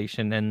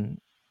organization, and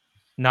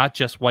not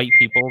just white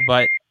people,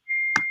 but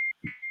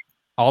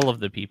all of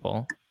the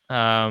people.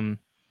 And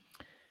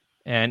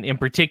in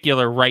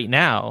particular, right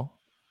now,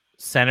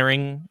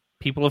 centering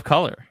people of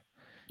color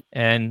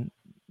and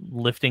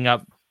lifting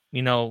up,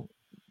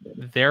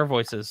 their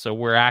voices. So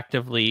we're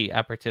actively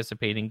at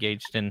Participate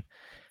engaged in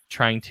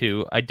trying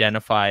to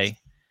identify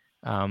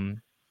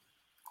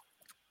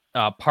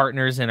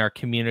partners in our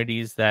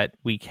communities that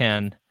we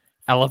can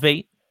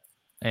elevate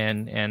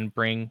and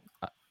bring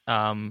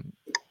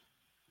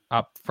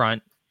up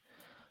front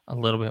a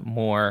little bit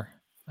more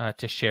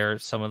to share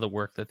some of the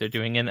work that they're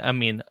doing. And I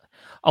mean,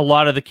 a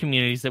lot of the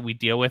communities that we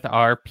deal with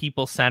are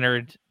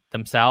people-centered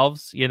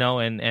themselves,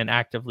 and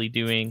actively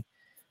doing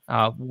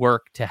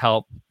work to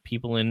help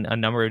people in a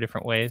number of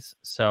different ways.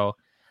 So,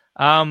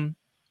 I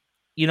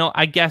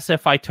guess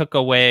if I took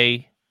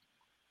away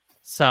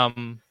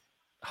some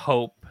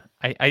hope,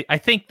 I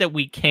think that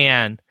we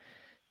can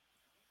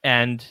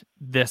end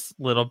this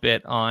little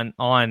bit on,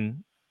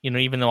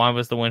 even though I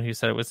was the one who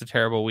said it was a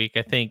terrible week,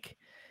 I think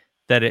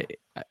that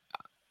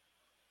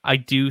I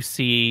do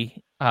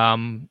see a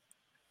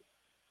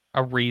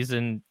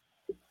reason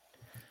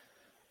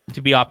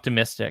to be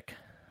optimistic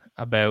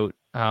about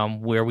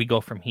where we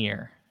go from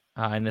here.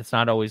 And it's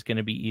not always going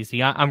to be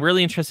easy. I'm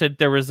really interested.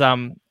 There was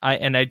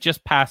I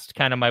just passed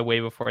kind of my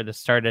way before this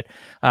started.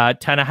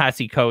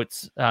 Ta-Nehisi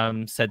Coates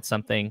said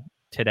something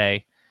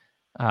today,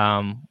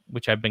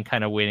 which I've been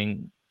kind of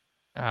waiting,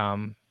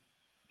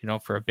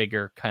 for a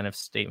bigger kind of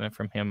statement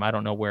from him. I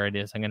don't know where it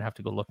is. I'm going to have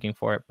to go looking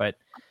for it, but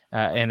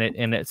and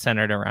it's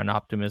centered around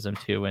optimism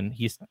too. And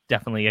he's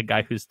definitely a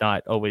guy who's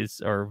not always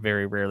or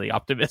very rarely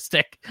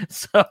optimistic.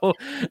 So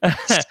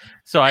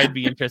I'd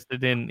be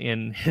interested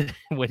in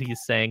what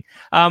he's saying.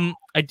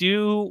 I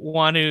do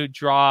want to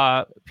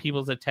draw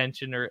people's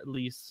attention, or at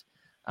least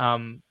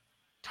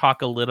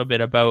talk a little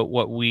bit about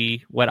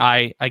what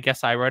I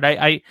guess I wrote.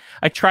 I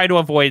try to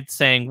avoid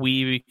saying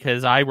we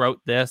because I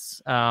wrote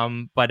this,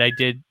 but I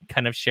did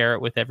kind of share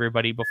it with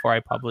everybody before I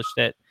published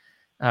it.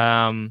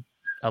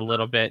 A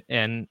little bit,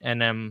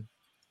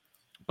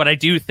 but I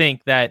do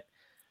think that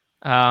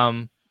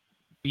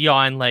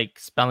beyond like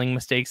spelling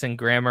mistakes and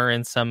grammar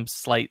and some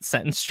slight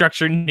sentence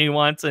structure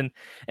nuance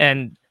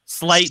and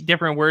slight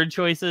different word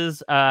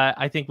choices,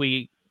 I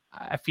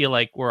feel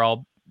like we're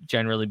all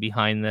generally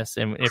behind this.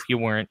 And if you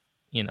weren't,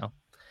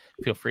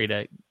 feel free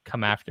to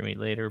come after me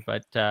later,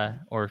 but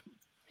or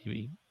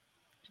maybe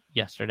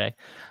yesterday.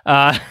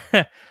 But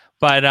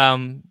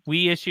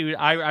we issued.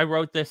 I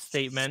wrote this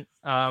statement.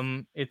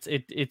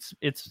 It's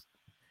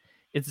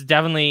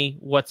definitely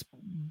what's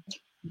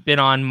been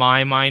on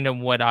my mind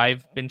and what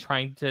I've been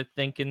trying to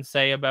think and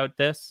say about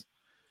this.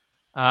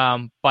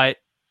 But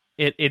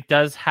it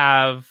does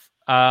have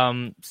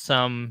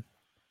some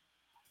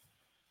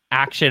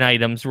action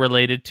items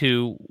related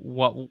to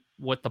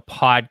what the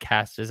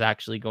podcast is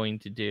actually going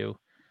to do.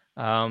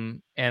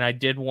 And I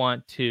did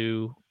want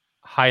to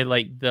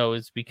highlight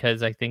those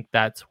because I think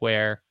that's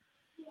where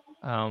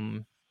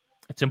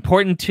it's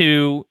important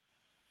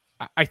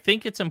I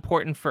think it's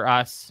important for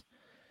us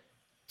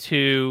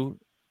to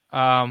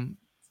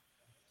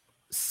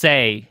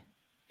say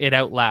it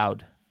out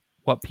loud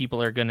what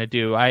people are going to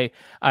do.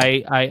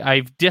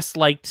 I've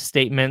disliked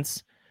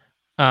statements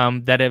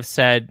that have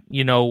said,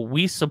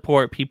 we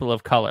support people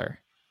of color.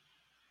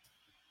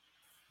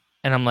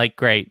 And I'm like,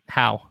 great,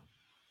 how?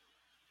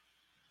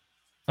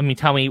 I mean,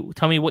 tell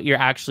me what you're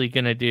actually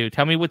going to do.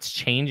 Tell me what's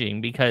changing,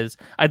 because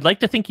I'd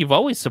like to think you've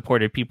always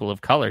supported people of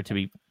color, to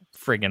be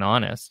friggin'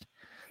 honest.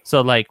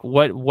 So like,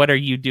 what are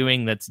you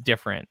doing that's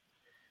different?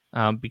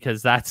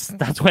 Because that's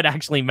what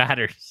actually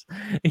matters.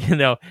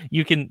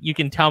 You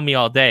can tell me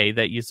all day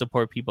that you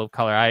support people of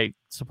color. I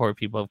support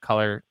people of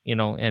color,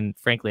 and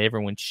frankly,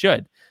 everyone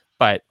should.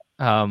 But,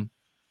 in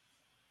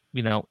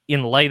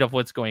light of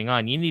what's going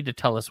on, you need to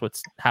tell us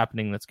what's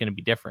happening that's going to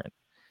be different.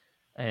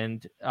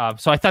 And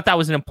so I thought that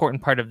was an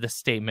important part of this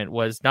statement,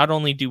 was not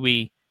only do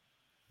we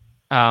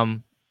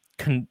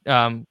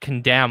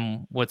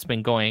condemn what's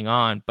been going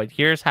on, but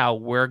here's how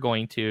we're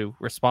going to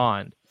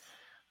respond.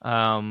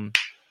 And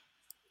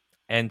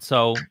And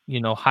so,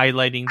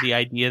 highlighting the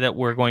idea that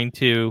we're going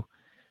to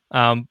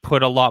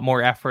put a lot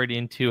more effort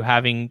into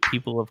having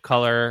people of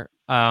color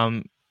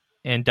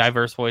and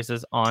diverse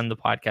voices on the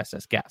podcast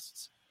as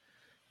guests.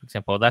 For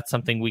example, that's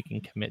something we can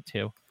commit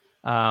to.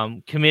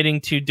 Committing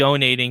to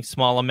donating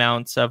small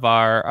amounts of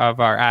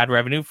our ad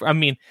revenue.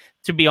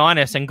 To be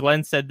honest, and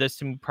Glenn said this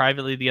to me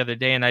privately the other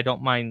day, and I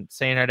don't mind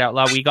saying it out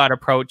loud. We got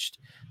approached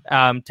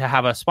to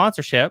have a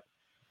sponsorship,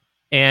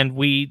 and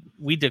we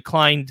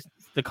declined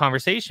the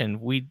conversation.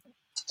 We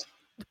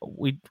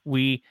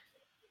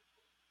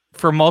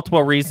for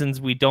multiple reasons,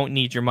 we don't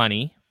need your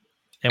money,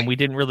 and we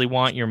didn't really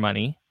want your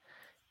money.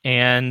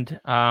 And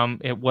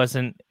it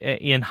wasn't,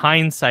 in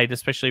hindsight,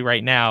 especially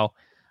right now,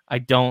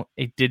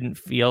 it didn't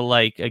feel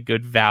like a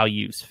good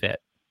values fit.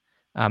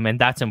 And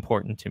that's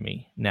important to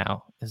me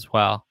now as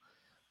well.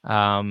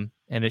 And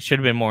it should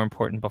have been more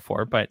important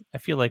before, but I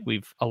feel like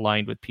we've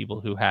aligned with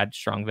people who had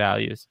strong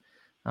values.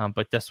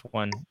 But this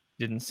one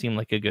didn't seem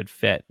like a good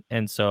fit.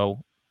 And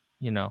so,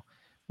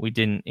 we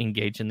didn't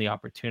engage in the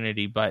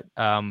opportunity, but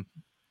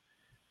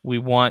we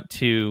want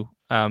to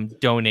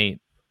donate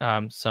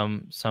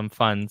some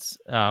funds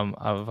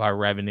of our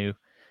revenue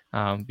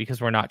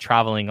because we're not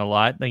traveling a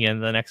lot. Again,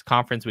 the next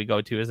conference we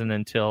go to isn't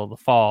until the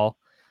fall.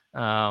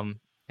 And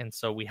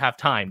so we have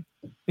time,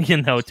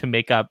 to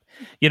make up,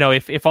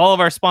 if all of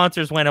our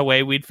sponsors went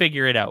away, we'd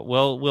figure it out.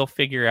 We'll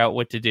figure out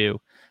what to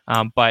do.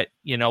 But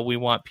we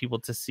want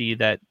people to see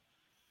that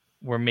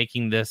we're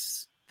making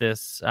this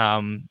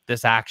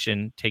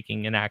action,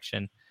 taking an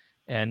action.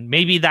 And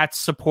maybe that's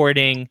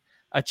supporting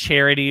a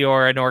charity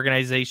or an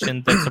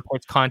organization that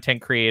supports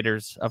content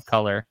creators of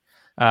color,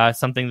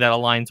 something that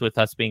aligns with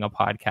us being a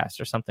podcast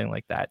or something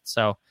like that.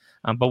 So,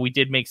 but we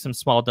did make some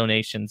small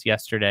donations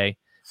yesterday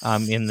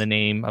in the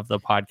name of the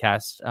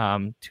podcast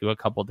to a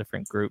couple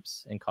different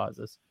groups and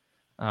causes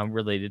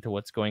related to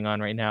what's going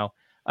on right now.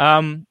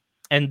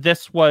 And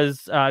this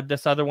was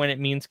this other one. It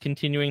means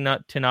continuing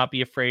not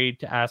be afraid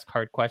to ask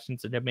hard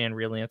questions and demand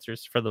real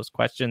answers for those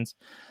questions.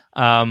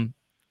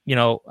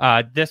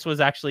 This was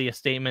actually a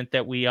statement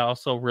that we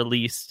also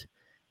released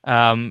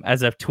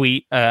as a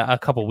tweet a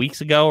couple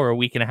weeks ago or a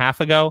week and a half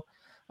ago.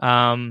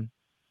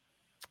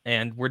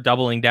 And we're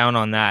doubling down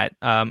on that,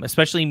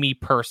 especially me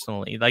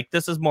personally. Like,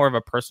 this is more of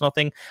a personal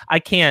thing. I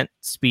can't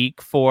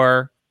speak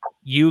for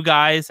you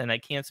guys, and I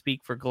can't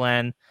speak for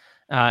Glenn,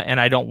 and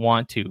I don't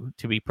want to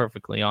be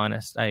perfectly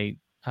honest. I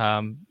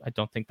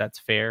don't think that's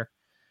fair.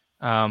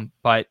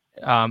 But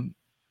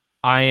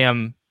I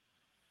am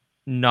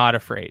not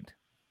afraid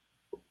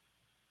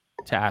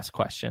to ask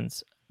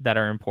questions that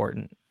are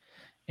important,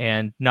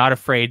 and not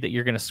afraid that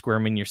you're going to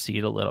squirm in your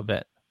seat a little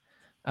bit.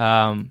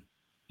 And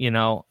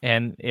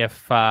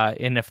if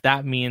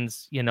that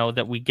means,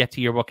 that we get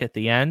to your book at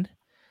the end,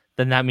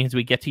 then that means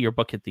we get to your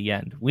book at the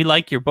end. We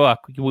like your book.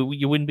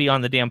 You wouldn't be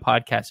on the damn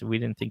podcast if we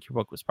didn't think your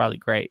book was probably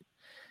great,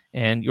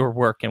 and your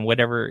work and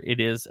whatever it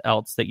is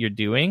else that you're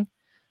doing.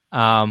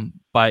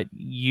 But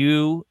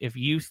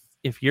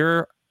if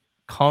you're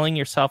calling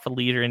yourself a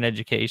leader in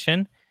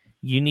education,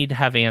 you need to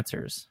have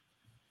answers,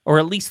 or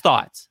at least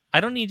thoughts.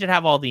 I don't need you to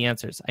have all the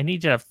answers. I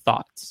need you to have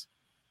thoughts.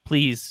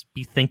 Please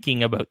be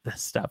thinking about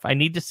this stuff.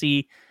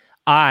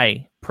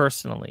 I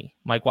personally,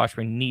 Mike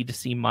Washburn, need to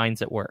see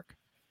minds at work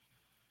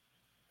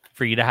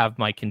for you to have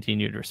my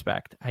continued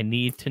respect. I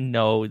need to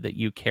know that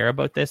you care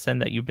about this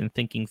and that you've been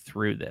thinking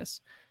through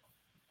this,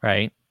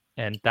 right?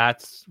 And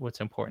that's what's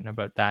important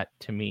about that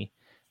to me.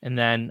 And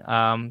then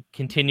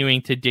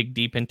continuing to dig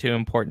deep into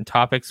important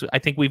topics. I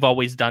think we've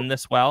always done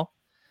this well.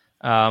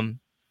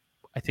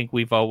 I think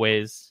we've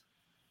always,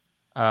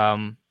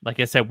 like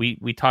I said,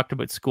 we talked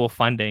about school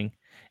funding,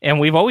 and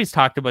we've always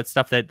talked about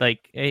stuff that,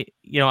 like, I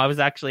was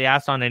actually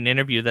asked on an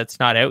interview that's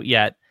not out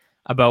yet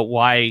about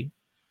why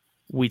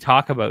we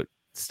talk about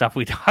stuff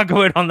we talk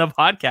about on the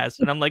podcast.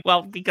 And I'm like,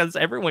 well, because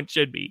everyone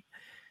should be.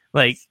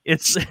 Like,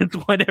 it's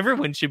what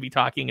everyone should be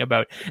talking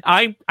about.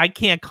 I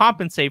can't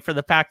compensate for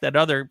the fact that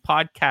other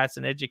podcasts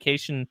and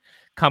education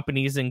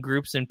companies and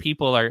groups and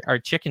people are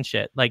chicken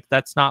shit. Like,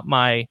 that's not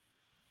my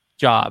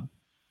job,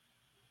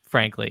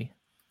 frankly.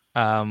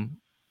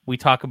 We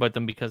talk about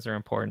them because they're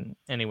important.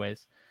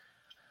 Anyways,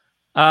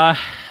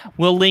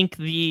 we'll link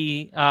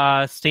the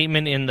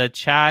statement in the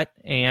chat,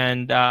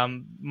 and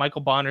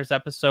Michael Bonner's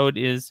episode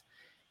is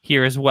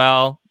here as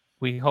well.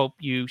 We hope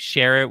you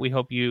share it. We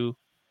hope you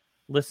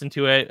listen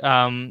to it.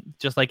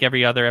 Just like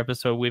every other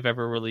episode we've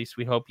ever released,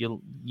 we hope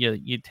you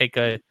take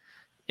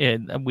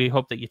we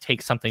hope that you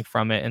take something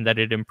from it and that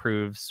it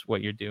improves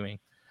what you're doing.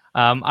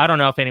 I don't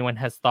know if anyone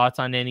has thoughts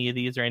on any of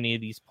these or any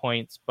of these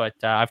points, but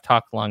I've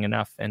talked long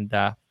enough, and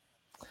go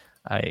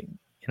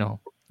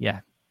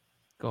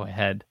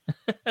ahead.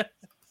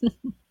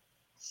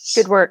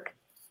 Good work.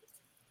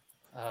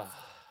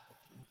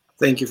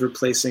 Thank you for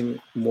placing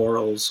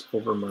morals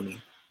over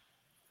money.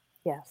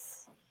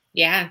 Yes.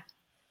 Yeah.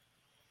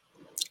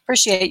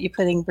 Appreciate you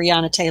putting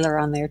Breonna Taylor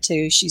on there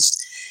too.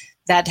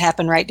 That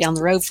happened right down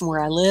the road from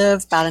where I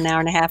live, about an hour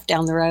and a half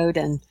down the road,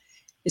 and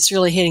it's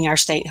really hitting our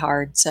state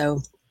hard.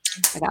 So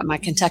I got my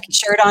Kentucky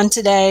shirt on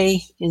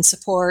today in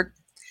support.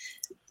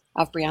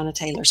 of Breonna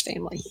Taylor's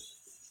family.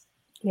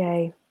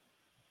 Yay.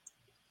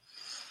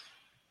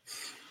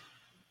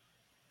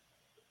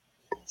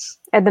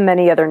 And the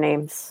many other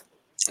names.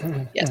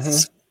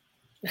 Yes.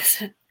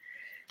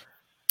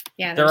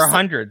 Yeah, There there's are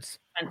hundreds,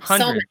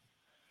 so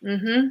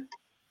many.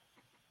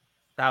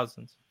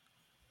 thousands.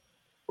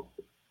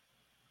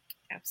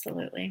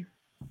 Absolutely.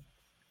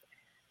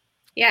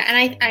 Yeah,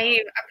 and I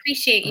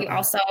appreciate you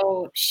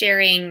also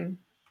sharing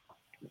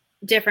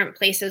different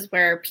places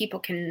where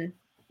people can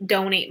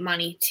donate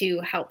money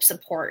to help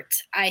support.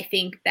 I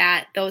think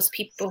that those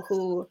people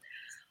who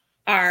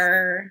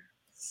are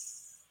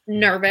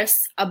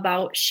nervous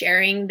about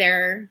sharing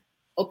their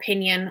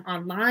opinion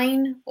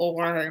online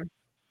or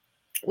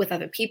with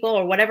other people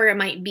or whatever it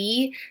might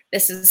be,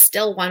 this is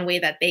still one way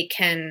that they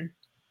can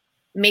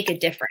make a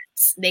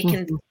difference. They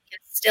can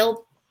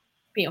still,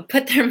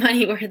 put their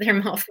money where their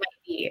mouth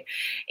might be,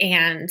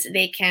 and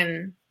they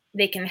can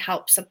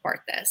help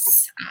support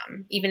this,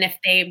 even if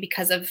they,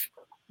 because of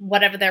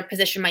whatever their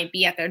position might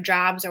be at their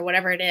jobs or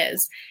whatever it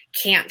is,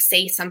 can't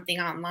say something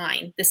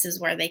online. This is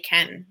where they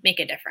can make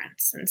a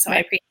difference. And so I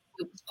appreciate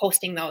you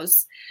posting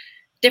those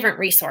different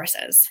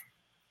resources.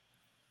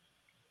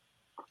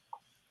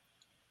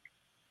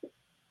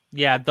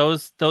 Yeah,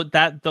 those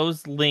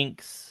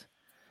links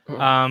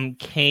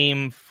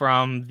came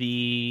from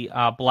the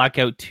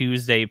Blackout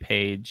Tuesday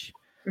page,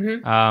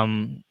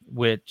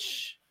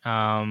 which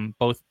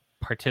both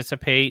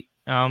Participate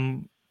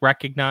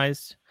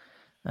recognized,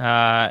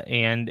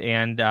 and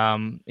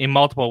in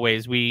multiple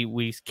ways.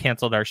 We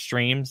canceled our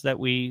streams that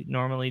we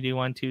normally do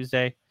on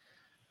Tuesday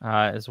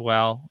as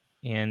well,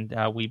 and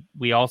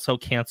we also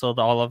canceled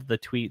all of the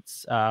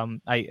tweets.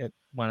 I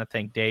want to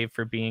thank Dave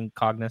for being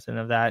cognizant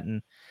of that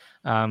and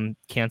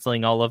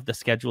canceling all of the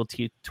scheduled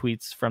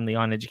tweets from the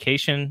On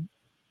Education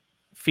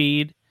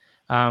feed.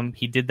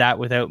 He did that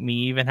without me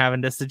even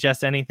having to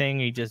suggest anything.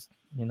 He just,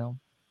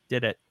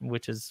 did it,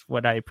 which is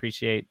what I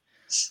appreciate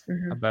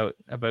about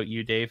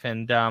you, Dave.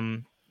 And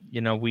I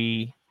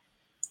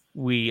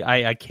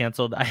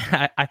canceled.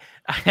 I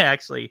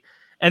actually,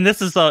 and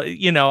this is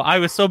I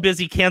was so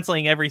busy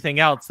canceling everything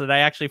else that I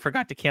actually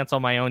forgot to cancel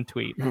my own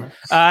tweet.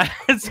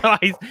 So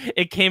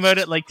it came out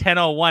at like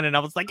 10:01, and I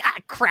was like,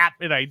 crap,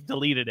 and I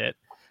deleted it.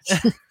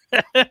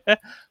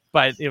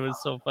 But it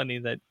was so funny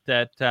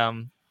that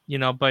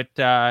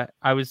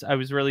I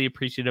was really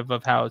appreciative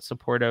of how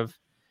supportive.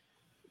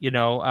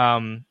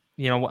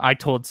 I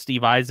told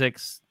Steve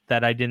Isaacs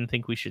that I didn't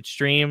think we should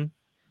stream,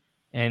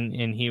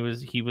 and he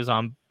was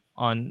on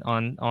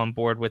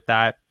board with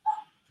that.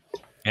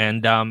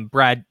 And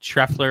Brad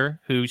Schreffler,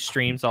 who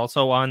streams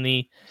also on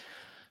the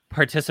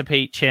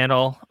Participate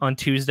channel on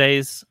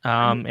Tuesdays,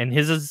 and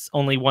his is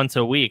only once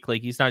a week.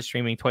 Like, he's not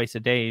streaming twice a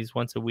day; he's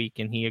once a week,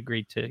 and he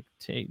agreed to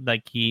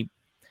he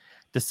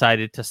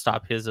decided to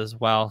stop his as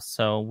well.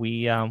 So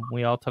we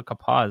all took a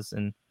pause,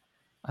 and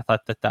I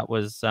thought that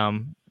was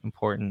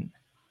important.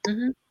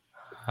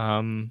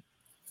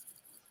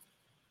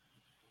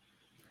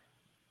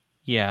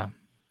 Yeah.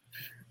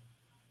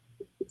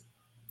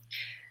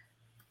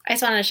 I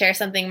just want to share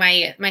something.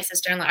 My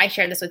sister-in-law, I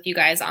shared this with you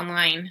guys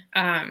online,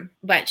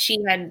 but she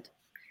had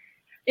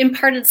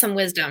imparted some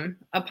wisdom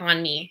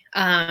upon me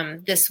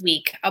this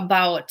week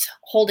about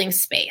holding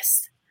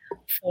space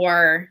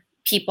for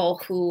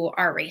people who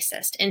are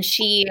racist. And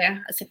she,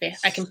 let's see if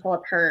I can pull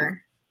up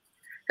her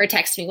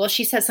text to me. Well,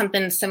 she said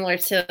something similar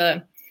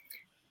to,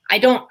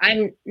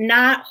 I'm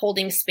not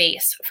holding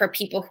space for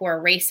people who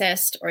are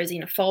racist or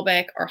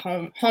xenophobic or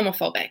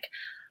homophobic.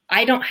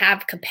 I don't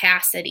have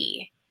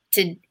capacity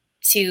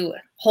to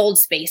hold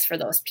space for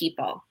those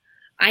people.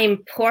 I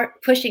am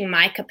pushing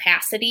my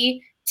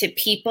capacity to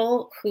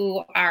people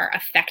who are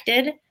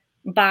affected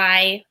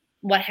by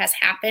what has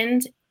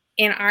happened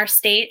in our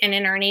state and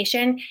in our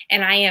nation.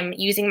 And I am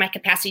using my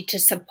capacity to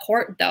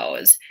support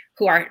those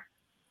who are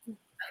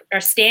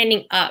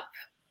standing up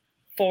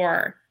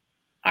for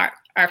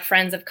our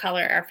friends of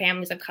color, our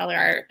families of color,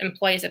 our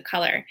employees of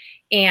color.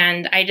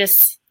 And I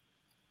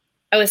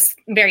was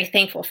very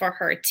thankful for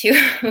her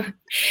to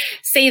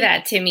say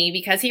that to me,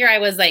 because here I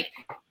was like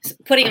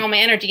putting all my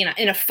energy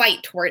in a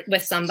fight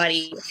with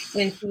somebody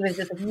when she was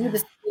just like, you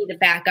just need to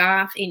back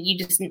off and you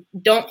just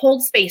don't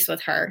hold space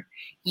with her.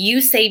 You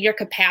save your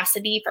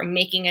capacity for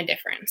making a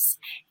difference.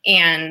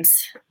 And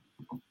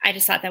I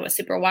just thought that was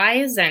super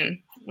wise and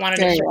wanted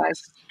to share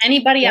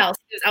anybody else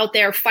who's out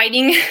there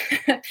fighting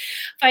a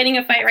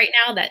fight right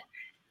now that,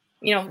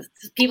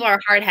 people are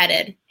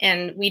hard-headed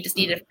and we just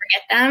need to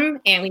forget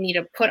them and we need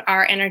to put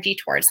our energy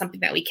towards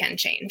something that we can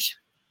change.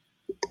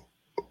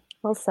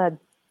 Well said.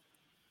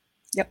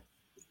 Yep.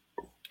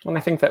 And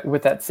I think that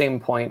with that same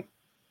point,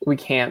 we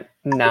can't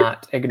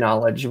not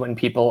acknowledge when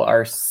people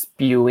are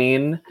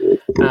spewing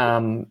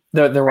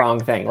the wrong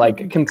thing.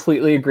 Like,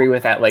 completely agree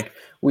with that. Like,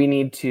 we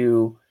need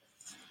to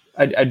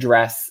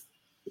address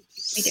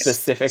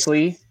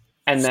specifically.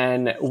 And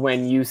then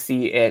when you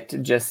see it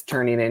just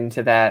turning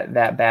into that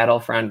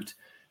battlefront,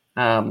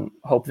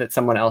 hope that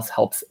someone else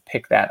helps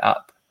pick that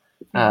up,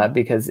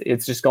 because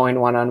it's just going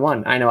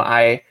one-on-one. I know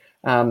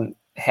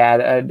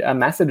had a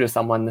message with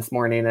someone this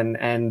morning,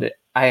 and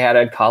I had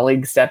a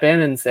colleague step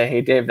in and say,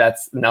 "Hey, Dave,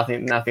 that's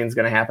nothing's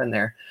going to happen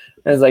there."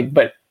 And I was like,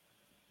 "But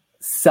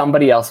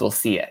somebody else will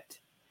see it."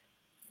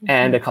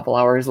 And a couple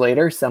hours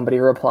later, somebody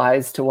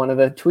replies to one of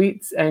the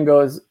tweets and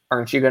goes,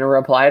 "Aren't you going to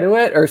reply to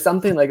it?" or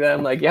something like that.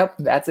 I'm like, "Yep,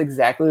 that's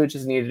exactly what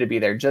just needed to be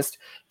there." Just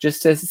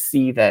to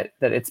see that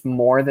it's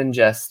more than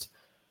just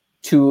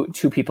two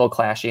people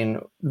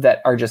clashing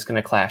that are just going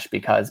to clash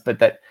but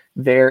that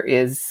there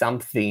is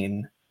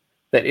something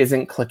that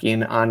isn't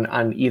clicking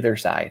on either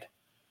side.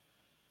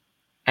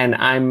 And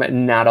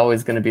I'm not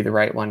always going to be the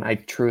right one. I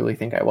truly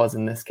think I was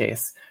in this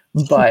case,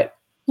 but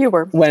you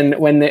were.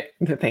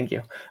 Thank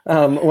you.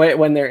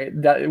 When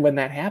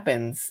that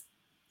happens,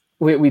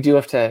 we do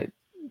have to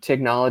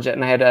acknowledge it.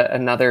 And I had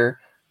another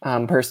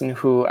person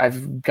who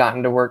I've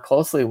gotten to work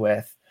closely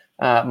with,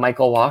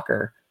 Michael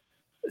Walker,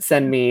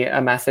 send me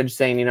a message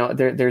saying,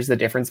 there's the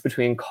difference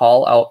between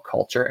call out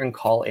culture and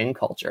call in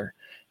culture.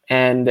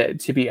 And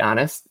to be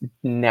honest,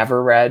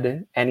 never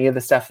read any of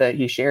the stuff that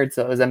he shared.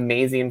 So it was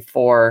amazing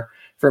for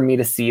me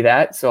to see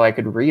that so I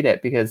could read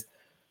it, because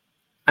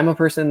I'm a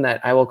person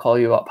that I will call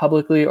you out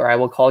publicly or I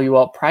will call you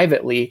out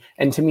privately.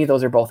 And to me,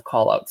 those are both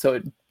call outs.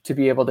 So to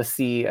be able to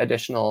see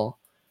additional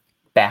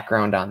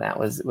background on that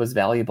was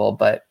valuable.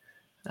 But,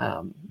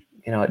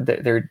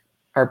 there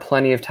are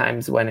plenty of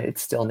times when it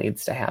still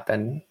needs to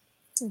happen.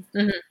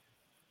 Mm-hmm.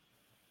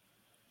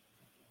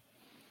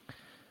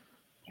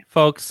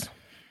 Folks,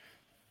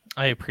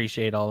 I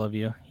appreciate all of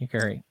you. You're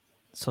great.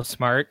 So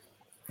smart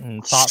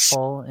and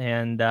thoughtful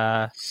and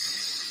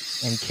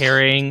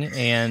caring.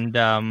 And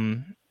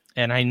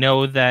I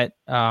know that,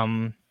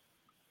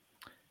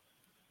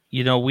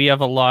 we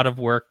have a lot of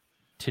work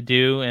to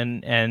do,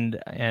 and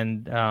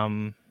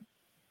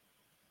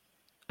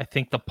I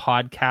think the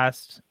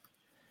podcast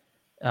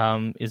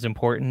is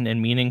important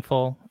and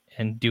meaningful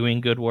and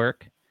doing good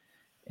work.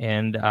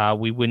 And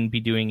we wouldn't be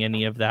doing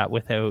any of that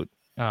without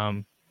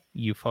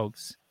you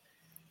folks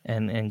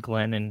and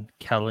Glenn and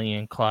Kelly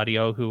and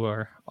Claudio, who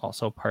are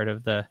also part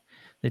of the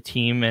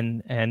team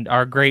and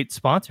our great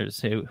sponsors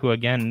who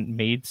again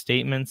made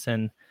statements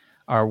and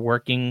are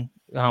working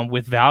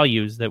with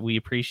values that we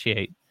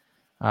appreciate.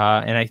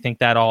 And I think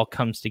that all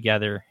comes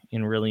together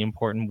in really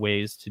important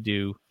ways to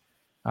do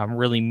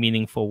really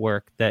meaningful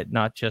work that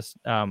not just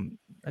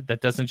that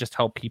doesn't just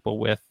help people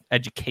with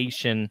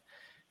education,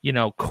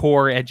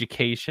 core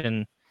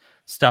education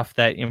stuff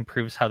that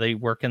improves how they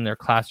work in their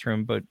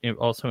classroom, but it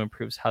also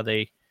improves how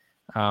they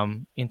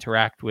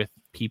interact with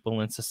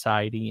people in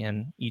society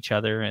and each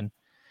other and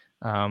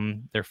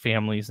their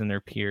families and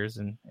their peers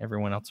and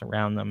everyone else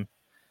around them.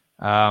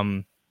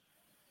 I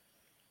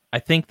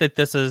think that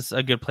this is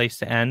a good place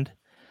to end.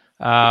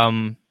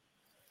 I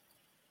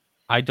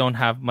don't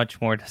have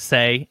much more to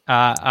say.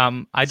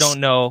 I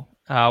don't know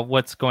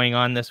what's going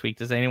on this week.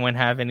 Does anyone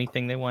have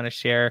anything they want to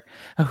share?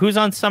 Who's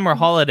on summer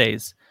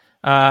holidays?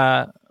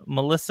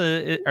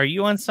 Melissa, are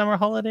you on summer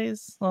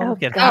holidays? Oh,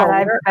 God,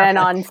 I've been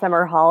on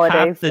summer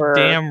holidays. The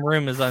damn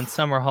room is on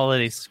summer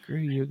holidays. Screw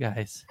you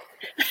guys.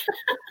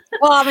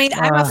 Well, I mean,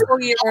 I'm a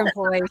 4-year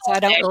employee, so I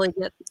don't really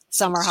get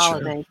summer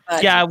holidays.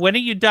 But yeah, when are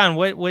you done?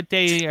 What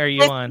day are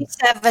you on?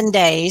 57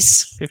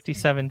 days.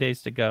 57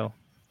 days to go.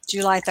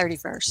 July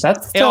 31st.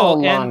 That's still a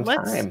long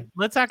time.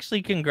 Let's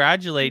actually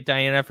congratulate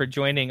Diana for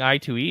joining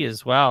I2E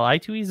as well.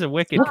 I2E is a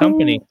wicked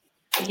company.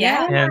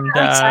 Yeah, and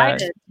I'm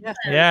excited.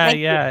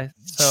 Yeah.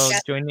 So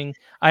joining,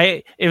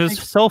 it was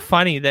so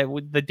funny that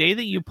the day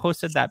that you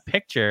posted that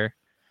picture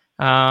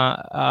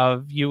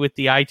of you with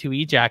the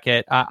I2E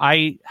jacket,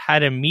 I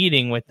had a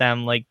meeting with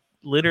them like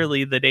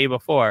literally the day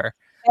before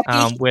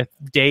with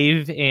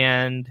Dave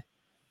and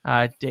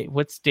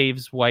what's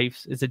Dave's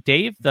wife's? Is it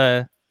Dave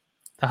the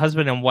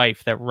husband and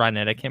wife that run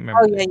it? I can't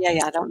remember. Oh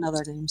yeah. I don't know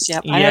their names.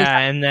 Yep. Yeah,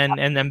 and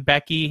then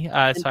Becky.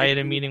 So I had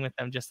a meeting with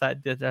them just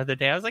the other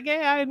day. I was like,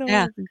 yeah, I know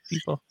these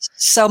people.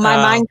 So my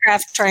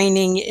Minecraft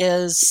training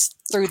is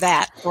through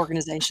that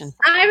organization.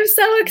 I'm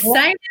so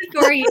excited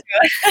for you.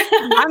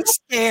 I'm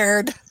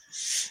scared.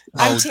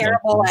 I'm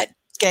terrible at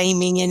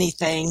gaming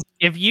anything.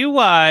 If you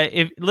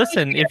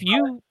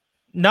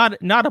not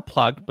a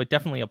plug, but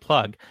definitely a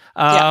plug.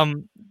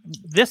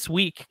 This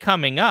week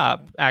coming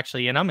up,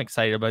 actually, and I'm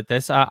excited about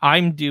this.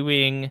 I'm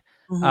doing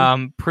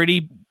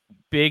pretty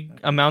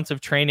big amounts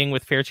of training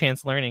with Fair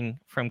Chance Learning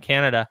from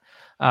Canada.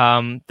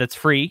 That's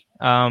free.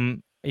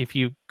 If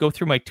you go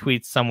through my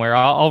tweets somewhere,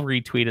 I'll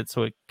retweet it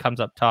so it comes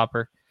up top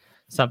or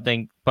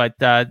something. But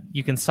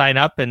you can sign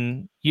up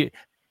and you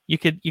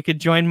could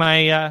join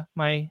my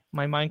my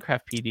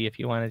Minecraft PD if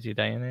you wanted to,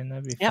 Diana, and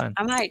that'd be fun.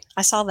 I might.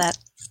 I saw that.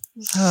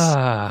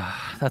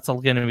 That's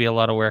going to be a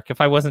lot of work if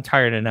I wasn't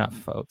tired enough,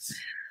 folks.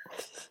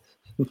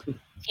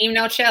 Team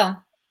no chill.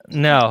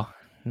 No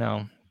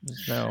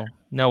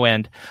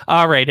end.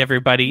 All right,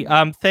 everybody.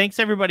 Thanks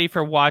everybody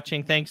for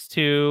watching. Thanks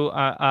to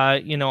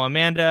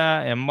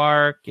Amanda and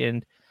Mark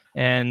and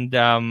Dan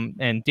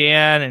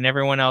and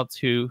everyone else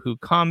who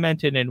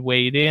commented and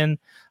weighed in.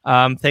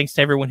 Thanks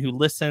to everyone who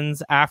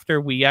listens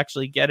after we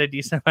actually get a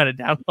decent amount of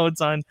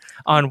downloads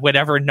on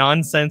whatever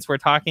nonsense we're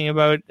talking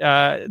about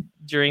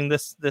during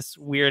this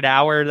weird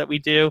hour that we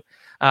do,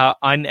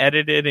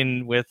 unedited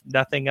and with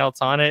nothing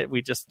else on it.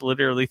 We just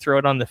literally throw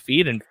it on the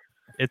feed and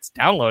it's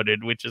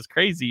downloaded, which is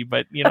crazy,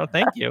 but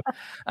thank you.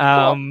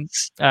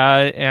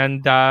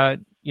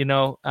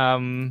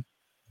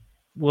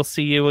 We'll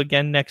see you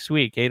again next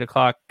week,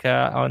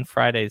 8:00 on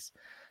Fridays,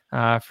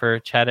 for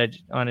Chat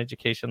on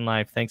Education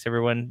Live. Thanks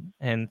everyone.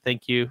 And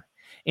thank you,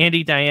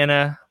 Andy,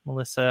 Diana,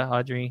 Melissa,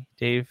 Audrey,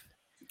 Dave.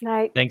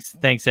 Night.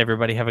 Thanks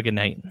everybody. Have a good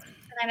night. Good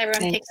night,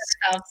 everyone. Take care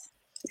of yourselves.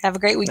 Have a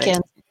great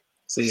weekend.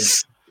 See you.